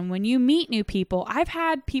person. When you meet new people, I've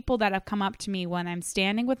had people that have come up to me when I'm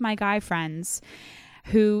standing with my guy friends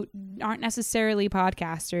who aren't necessarily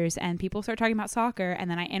podcasters, and people start talking about soccer, and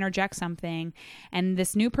then I interject something, and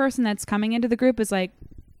this new person that's coming into the group is like,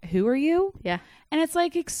 who are you? Yeah. And it's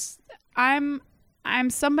like, I'm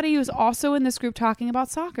somebody who's also in this group talking about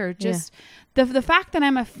soccer. Just the fact that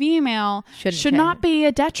I'm a female should not be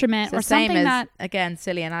a detriment, or something that, again,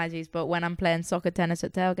 silly analogies, but when I'm playing soccer tennis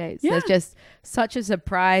at tailgates, there's just such a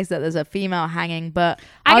surprise that there's a female hanging. But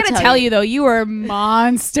I gotta tell you though, you are a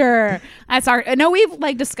monster. That's I know we've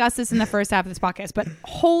like discussed this in the first half of this podcast, but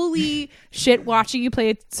holy shit, watching you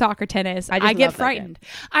play soccer tennis, I get frightened.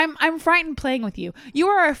 I'm frightened playing with you. You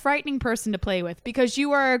are a frightening person to play with because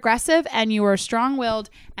you are aggressive and you are strong-willed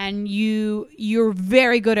and you're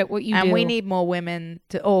very good at what you do. And we need more women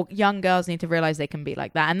or young girls need to realize they can be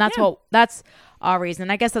like that. And that's our reason.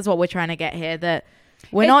 I guess that's what we're trying to get here, that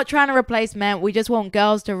we're not trying to replace men. We just want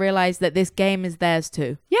girls to realize that this game is theirs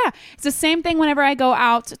too. Yeah. It's the same thing whenever I go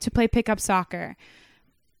out to play pickup soccer.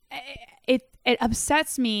 It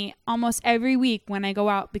upsets me almost every week when I go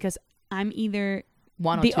out because I'm either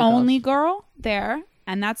the only girl there,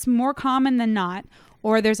 and that's more common than not,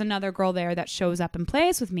 or there's another girl there that shows up and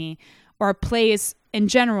plays with me or plays in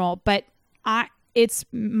general. But it's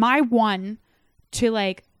my 1 to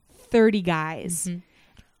like 30 guys. Mm-hmm.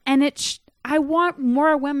 And I want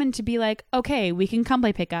more women to be like, okay, we can come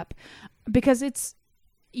play pickup, because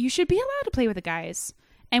you should be allowed to play with the guys.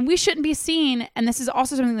 And we shouldn't be seen, and this is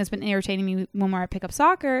also something that's been irritating me when we're at pickup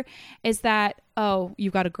soccer, is that, oh,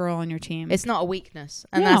 you've got a girl on your team. It's not a weakness,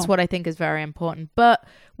 and that's what I think is very important. But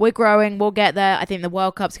we're growing. We'll get there. I think the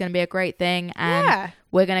World Cup's going to be a great thing, and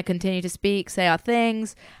we're going to continue to speak, say our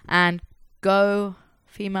things, and go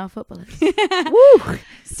female footballers. Woo!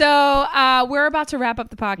 So we're about to wrap up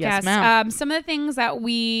the podcast. Yes, ma'am. Some of the things that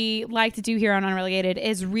we like to do here on Unrelegated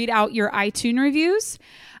is read out your iTunes reviews.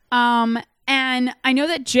 And I know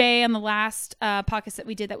that Jay, on the last podcast that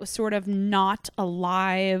we did that was sort of not a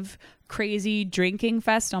live crazy drinking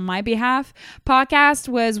fest on my behalf podcast,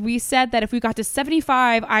 we said that if we got to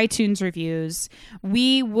 75 iTunes reviews,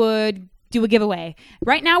 we would do a giveaway.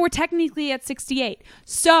 Right now we're technically at 68.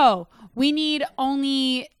 So we need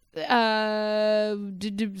only 7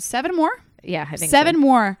 more. Yeah, I think 7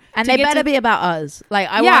 more. And they better be about us. Like,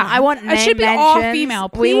 I want name it should be mentions. all female,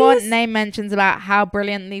 please. We want name mentions about how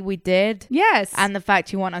brilliantly we did. Yes. And the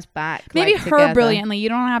fact you want us back. Maybe like, her together. brilliantly. You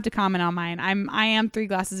don't have to comment on mine. I am 3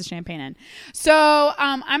 glasses of champagne in. So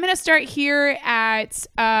I'm going to start here at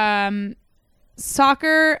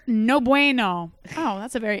Soccer No Bueno. Oh,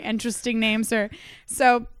 that's a very interesting name, sir.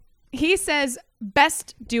 So he says,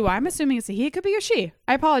 best duo. I'm assuming it's a he. It could be a she.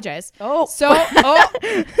 I apologize. Oh. So,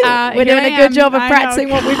 we're doing a good job of practicing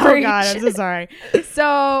what we preach. Oh, God, I'm so sorry.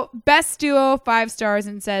 So, best duo, 5 stars,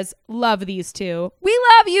 and says, love these two. We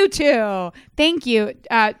love you too. Thank you.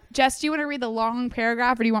 Jess, do you want to read the long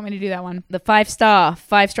paragraph, or do you want me to do that one? The 5-star,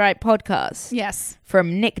 5-stripe podcast. Yes.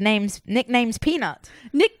 From Nicknames Peanut.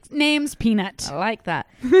 Nicknames Peanut. I like that.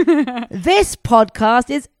 This podcast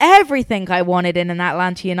is everything I wanted in an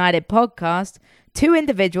Atlanta United podcast. 2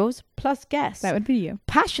 individuals plus guests. That would be you.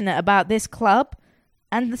 Passionate about this club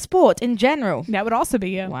and the sport in general. That would also be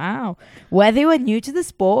you. Wow. Whether you are new to the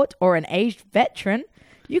sport or an aged veteran,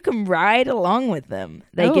 you can ride along with them.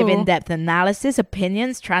 They give in-depth analysis,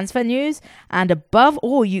 opinions, transfer news, and above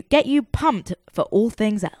all, get you pumped for all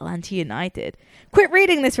things Atlanta United. Quit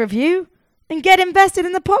reading this review and get invested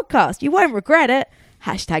in the podcast. You won't regret it.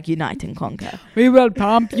 # Unite and Conquer. We will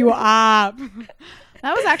pump you up.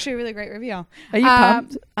 That was actually a really great review. Are you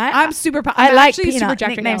pumped? I'm super pumped. I like Peanut.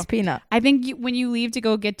 Nicknames Peanut. I think when you leave to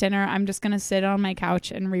go get dinner, I'm just going to sit on my couch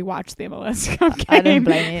and rewatch the MLS Cup game. I don't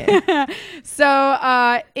blame you. So,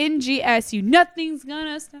 in GSU, nothing's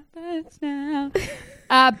going to stop us now.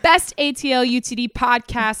 Best ATL UTD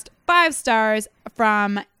podcast, 5 stars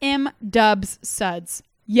from M. Dubs Suds.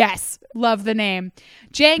 Yes, love the name.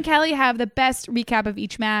 Jay and Kelly have the best recap of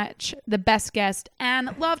each match, the best guest,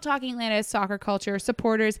 and love talking Atlanta's soccer culture,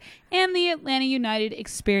 supporters, and the Atlanta United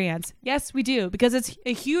experience. Yes, we do, because it's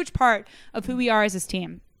a huge part of who we are as this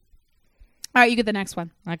team. All right, you get the next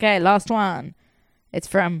one. Okay, last one. It's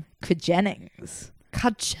from Kajennings.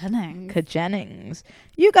 Kajennings.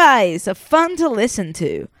 You guys are fun to listen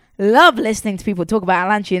to. Love listening to people talk about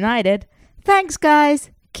Atlanta United. Thanks, guys.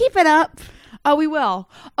 Keep it up. Oh, we will.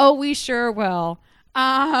 Oh, we sure will.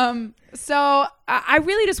 So I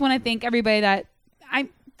really just want to thank everybody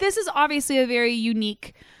this is obviously a very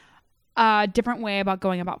unique, different way about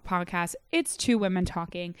going about podcasts. It's two women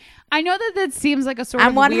talking. I know that seems like a sort of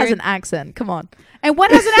and one weird, has an accent. Come on. And one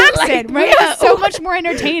has an accent, right? It's so much more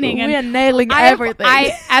entertaining. We are nailing everything.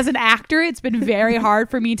 As an actor, it's been very hard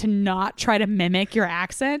for me to not try to mimic your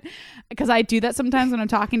accent because I do that sometimes when I'm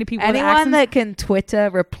talking to people. Anyone that can Twitter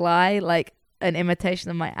reply like an imitation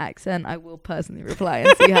of my accent, I will personally reply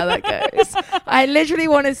and see how that goes. I literally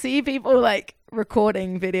want to see people like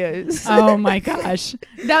recording videos. Oh my gosh.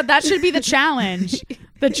 That should be the challenge.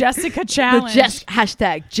 The Jessica challenge.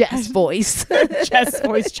 Hashtag Jess Voice. Jess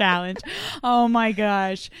Voice challenge. Oh my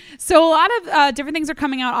gosh. So a lot of different things are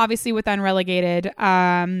coming out obviously with Unrelegated.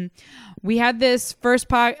 We had this first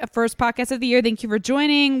podcast of the year. Thank you for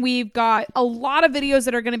joining. We've got a lot of videos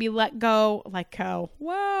that are going to be let go.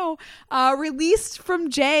 Wow. Released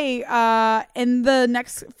from Jay in the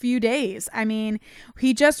next few days. I mean,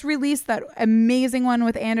 he just released that amazing one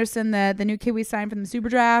with Anderson, the new kid we signed from the Super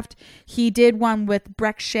Draft. He did one with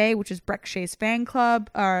Breck Shea, which is Breck Shea's fan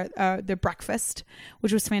club, the Breakfast,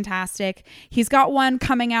 which was fantastic. He's got one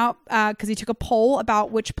coming out because he took a poll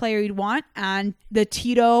about which player he'd want, and the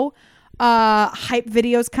Tito hype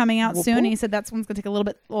videos coming out soon, and he said that's one's gonna take a little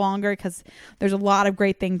bit longer because there's a lot of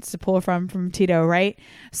great things to pull from Tito, right?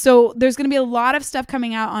 So there's gonna be a lot of stuff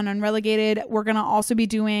coming out on Unrelegated. We're gonna also be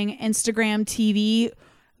doing Instagram TV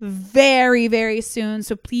very, very soon,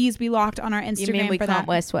 so please be locked on our Instagram. You mean we for can't that.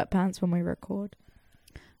 wear sweatpants when we record?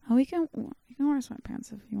 Oh, we can wear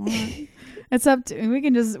sweatpants if you want. It's up to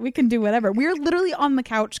we can do whatever. We're literally on the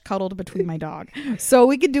couch cuddled between my dog, so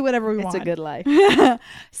we can do whatever we want. It's a good life.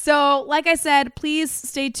 So like I said, please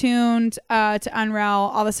stay tuned to Unreal,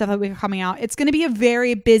 all the stuff that we have coming out. It's going to be a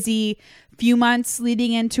very busy few months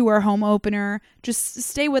leading into our home opener. Just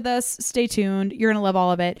stay with us, stay tuned. You're gonna love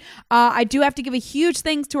all of it. I do have to give a huge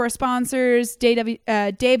thanks to our sponsors, Dave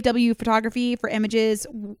W Photography, for images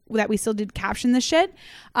that we still did caption this shit.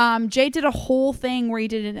 Jay did a whole thing where he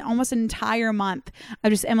did almost an entire month of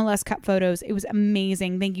just MLS Cup photos. It was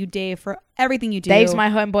amazing. Thank you, Dave, for everything you do. Dave's my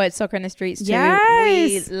homeboy at Soccer in the Streets too.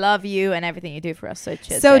 Yes. We love you and everything you do for us. So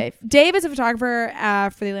cheers, so Dave. Dave is a photographer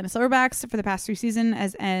for the Atlanta Silverbacks for the past 3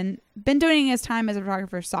 seasons and been doing his time as a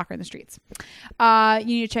photographer for Soccer in the Streets. You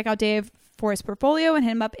need to check out Dave for his portfolio and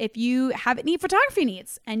hit him up if you have any photography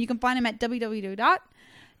needs. And you can find him at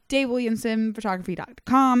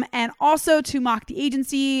www.davewilliamsonphotography.com, and also to Mock the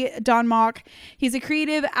Agency, Don Mock. He's a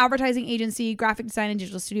creative advertising agency, graphic design and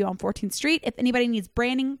digital studio on 14th Street. If anybody needs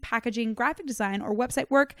branding, packaging, graphic design, or website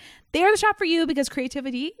work, they are the shop for you because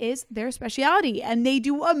creativity is their specialty and they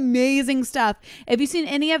do amazing stuff. If you've seen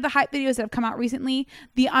any of the hype videos that have come out recently,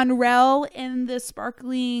 the Unreal in the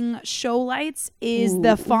sparkling show lights is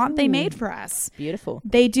the font they made for us. Beautiful.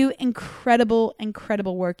 They do incredible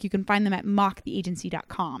work. You can find them at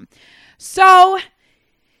mocktheagency.com. So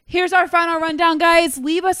here's our final rundown, guys.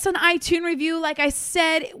 Leave us an iTunes review. Like I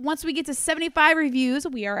said, once we get to 75 reviews,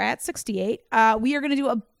 we are at 68. We are going to do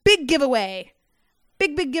a big giveaway.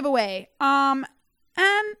 Big giveaway. And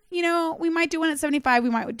you know, we might do one at 75. We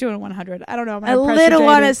might do it at 100. I don't know. A little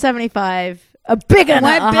one at 75. A big one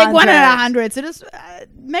at 100. Big one at 100. So just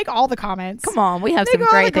make all the comments. Come on. We have some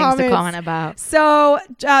great things to comment about. So,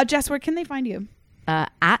 Jess, where can they find you?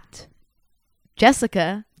 At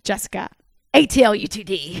Jessica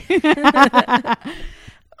ATLUTD.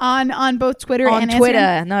 on both Twitter and Twitter.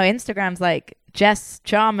 Instagram? No, Instagram's like Jess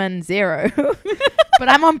Charman 0. But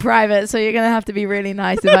I'm on private, so you're gonna have to be really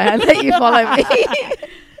nice if I let you follow me.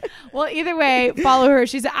 Well, either way, follow her.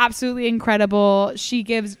 She's absolutely incredible. She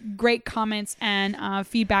gives great comments and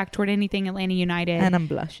feedback toward anything Atlanta United. And I'm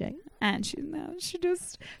blushing. And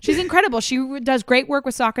she's incredible. She does great work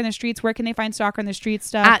with Soccer in the Streets. Where can they find Soccer in the Streets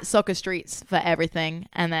stuff? At Soccer Streets for everything,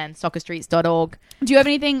 and then soccerstreets.org. Do you have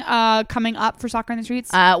anything coming up for Soccer in the Streets?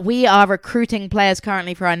 We are recruiting players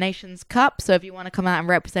currently for our Nations Cup. So if you want to come out and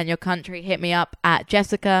represent your country, hit me up at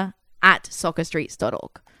Jessica at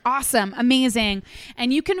soccerstreets.org. Awesome. Amazing.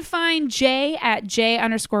 And you can find Jay at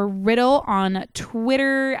J_Riddle on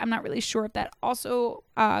Twitter. I'm not really sure if that also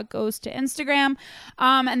goes to Instagram.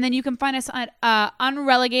 And then you can find us at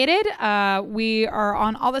Unrelegated. We are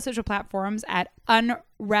on all the social platforms at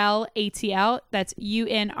UnrelATL. That's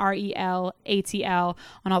UNRELATL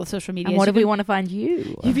on all the social media. And what if we want to find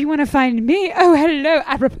you? If you want to find me, oh, hello,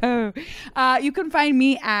 apropos. You can find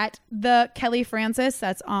me at the Kelly Francis.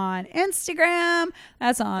 That's on Instagram.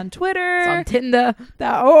 That's on Twitter. It's on Tinder.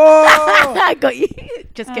 I got you.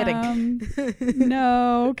 Just kidding.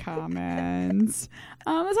 No comments. It's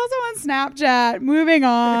also on Snapchat. Moving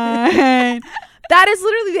on. That is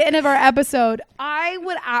literally the end of our episode. I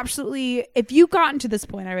would absolutely, if you've gotten to this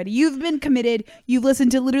point already, you've been committed. You've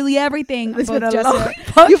listened to literally everything. You've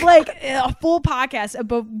like a full podcast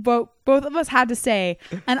about both of us had to say.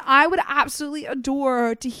 And I would absolutely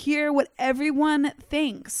adore to hear what everyone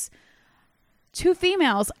thinks. 2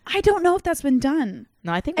 females. I don't know if that's been done.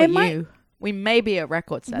 No, I think we may be a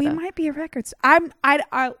record setter. We might be a record.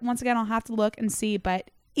 I once again, I'll have to look and see,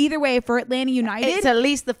 but either way, for Atlanta United, it's at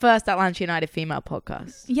least the first Atlanta United female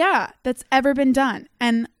podcast. Yeah, that's ever been done.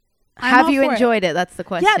 And have you enjoyed it? That's the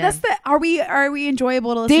question. Yeah, that's the. Are we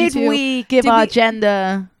enjoyable to listen to? Did we give our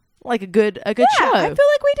gender like a good show? I feel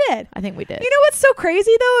like we did. I think we did. You know what's so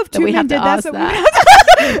crazy though? If 2 men did that,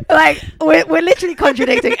 like we're literally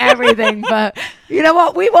contradicting everything. But you know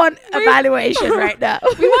what? We want evaluation right now.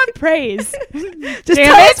 We want praise. Just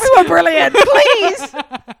tell us we were brilliant, please.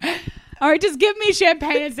 All right, just give me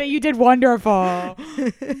champagne and say you did wonderful.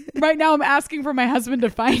 Right now, I'm asking for my husband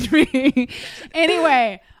to find me.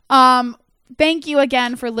 Anyway, thank you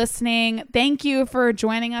again for listening. Thank you for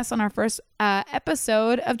joining us on our first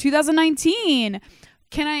episode of 2019.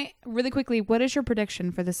 Can I, really quickly, what is your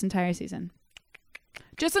prediction for this entire season?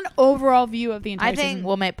 Just an overall view of the entire season. I think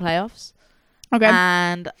we'll make playoffs. Okay.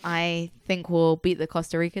 And I think we'll beat the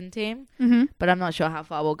Costa Rican team, but I'm not sure how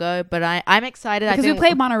far we'll go. But I'm excited. Because we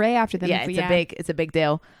play Monterrey after them. Yeah, it's a big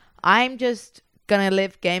deal. I'm just going to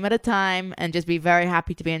live game at a time and just be very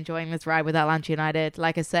happy to be enjoying this ride with Atlanta United.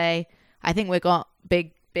 Like I say, I think we've got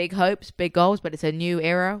big hopes, big goals, but it's a new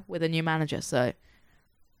era with a new manager. So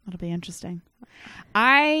that'll be interesting.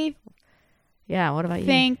 What about you? I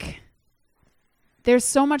think there's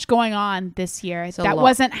so much going on this year that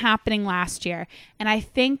wasn't happening last year. And I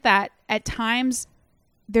think that at times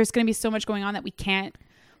there's going to be so much going on that we can't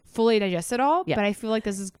fully digest it all. Yeah. But I feel like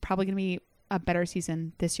this is probably going to be a better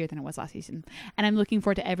season this year than it was last season. And I'm looking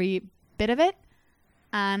forward to every bit of it.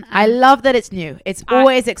 And I love that it's new. It's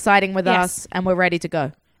always exciting with us and we're ready to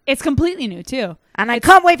go. It's completely new too. And I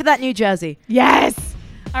can't wait for that new jersey. Yes.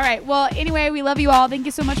 All right. Well, anyway, we love you all. Thank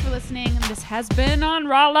you so much for listening. This has been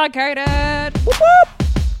Unrelegated. Whoop, whoop.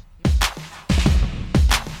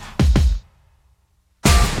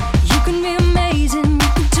 You can be amazing. You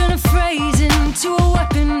can turn a phrase into a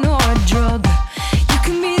weapon or a drug. You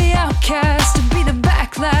can be the outcast or be the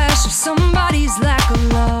backlash of somebody's lack of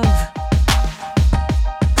love.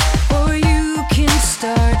 Or you can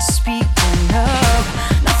start speaking up.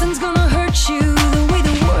 Nothing's gonna hurt you the way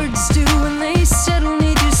the words do when they settle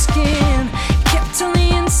near your skin. Kept on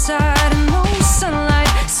the inside and no sunlight.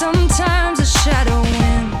 Sometimes a shadow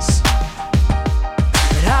wins.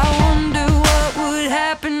 But I wonder what would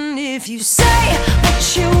happen if you say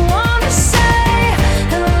what you want to say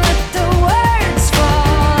and let the words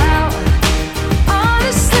fall out.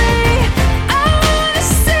 Honestly, I want to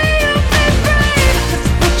see you be brave with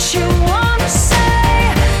what you want to say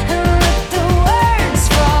and let the words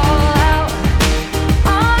fall out.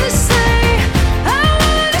 Honestly, I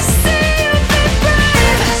want to see you be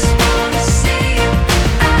brave. I just want to see you.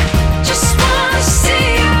 I just want to see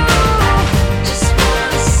you.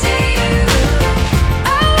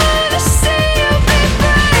 I want to see you be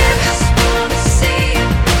brave. I just want to see you.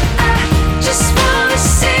 I just want to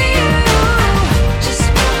see you. Just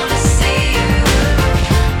want to see you.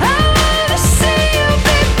 I want to see you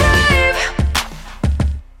be brave.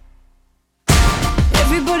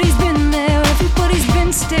 Everybody's been there, everybody's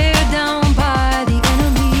been stared down by the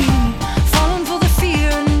enemy. Falling for the fear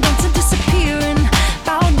and done to disappear and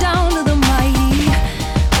bow down to the mighty.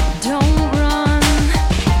 Don't run,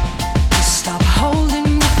 just stop holding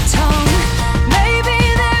your tongue. Maybe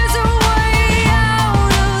there's a way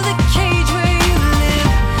out of the cage where you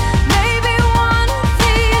live. Maybe one of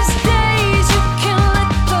these days you can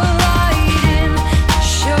let the light in.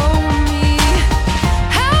 Show me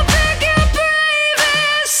how big your brave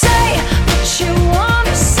is.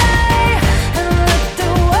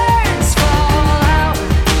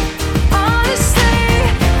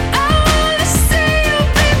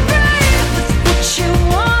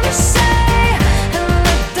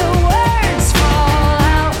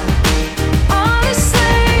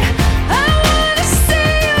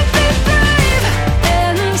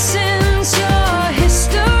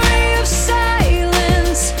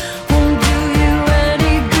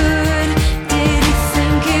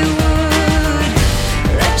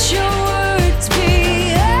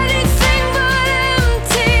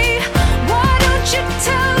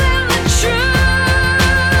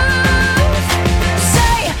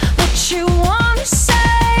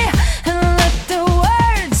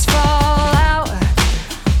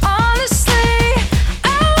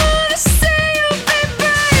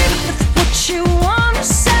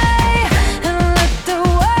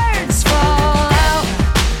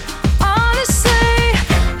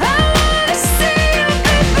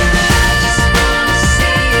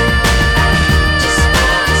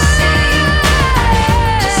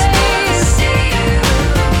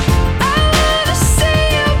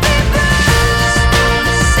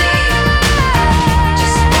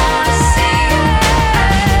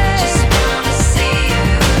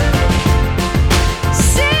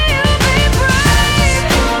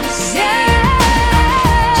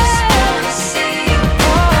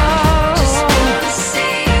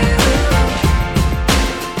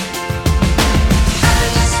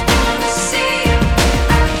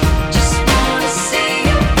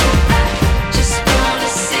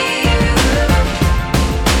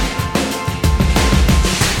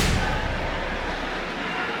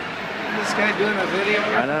 doing a video?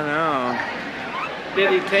 I don't know.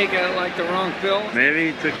 Did he take like the wrong pill?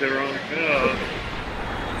 Maybe he took the wrong pill.